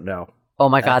 I don't know. Oh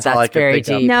my God, that's very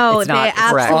deep. No, it's they not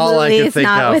absolutely is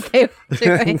not what they were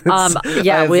doing.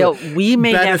 We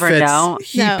may never know.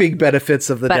 Heaping benefits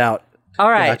of the doubt. All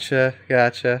right.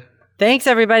 Gotcha. Thanks,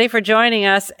 everybody, for joining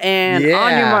us. And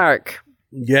on your mark.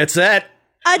 Get set.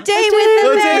 A day with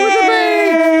the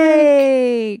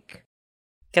bake.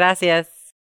 Gracias.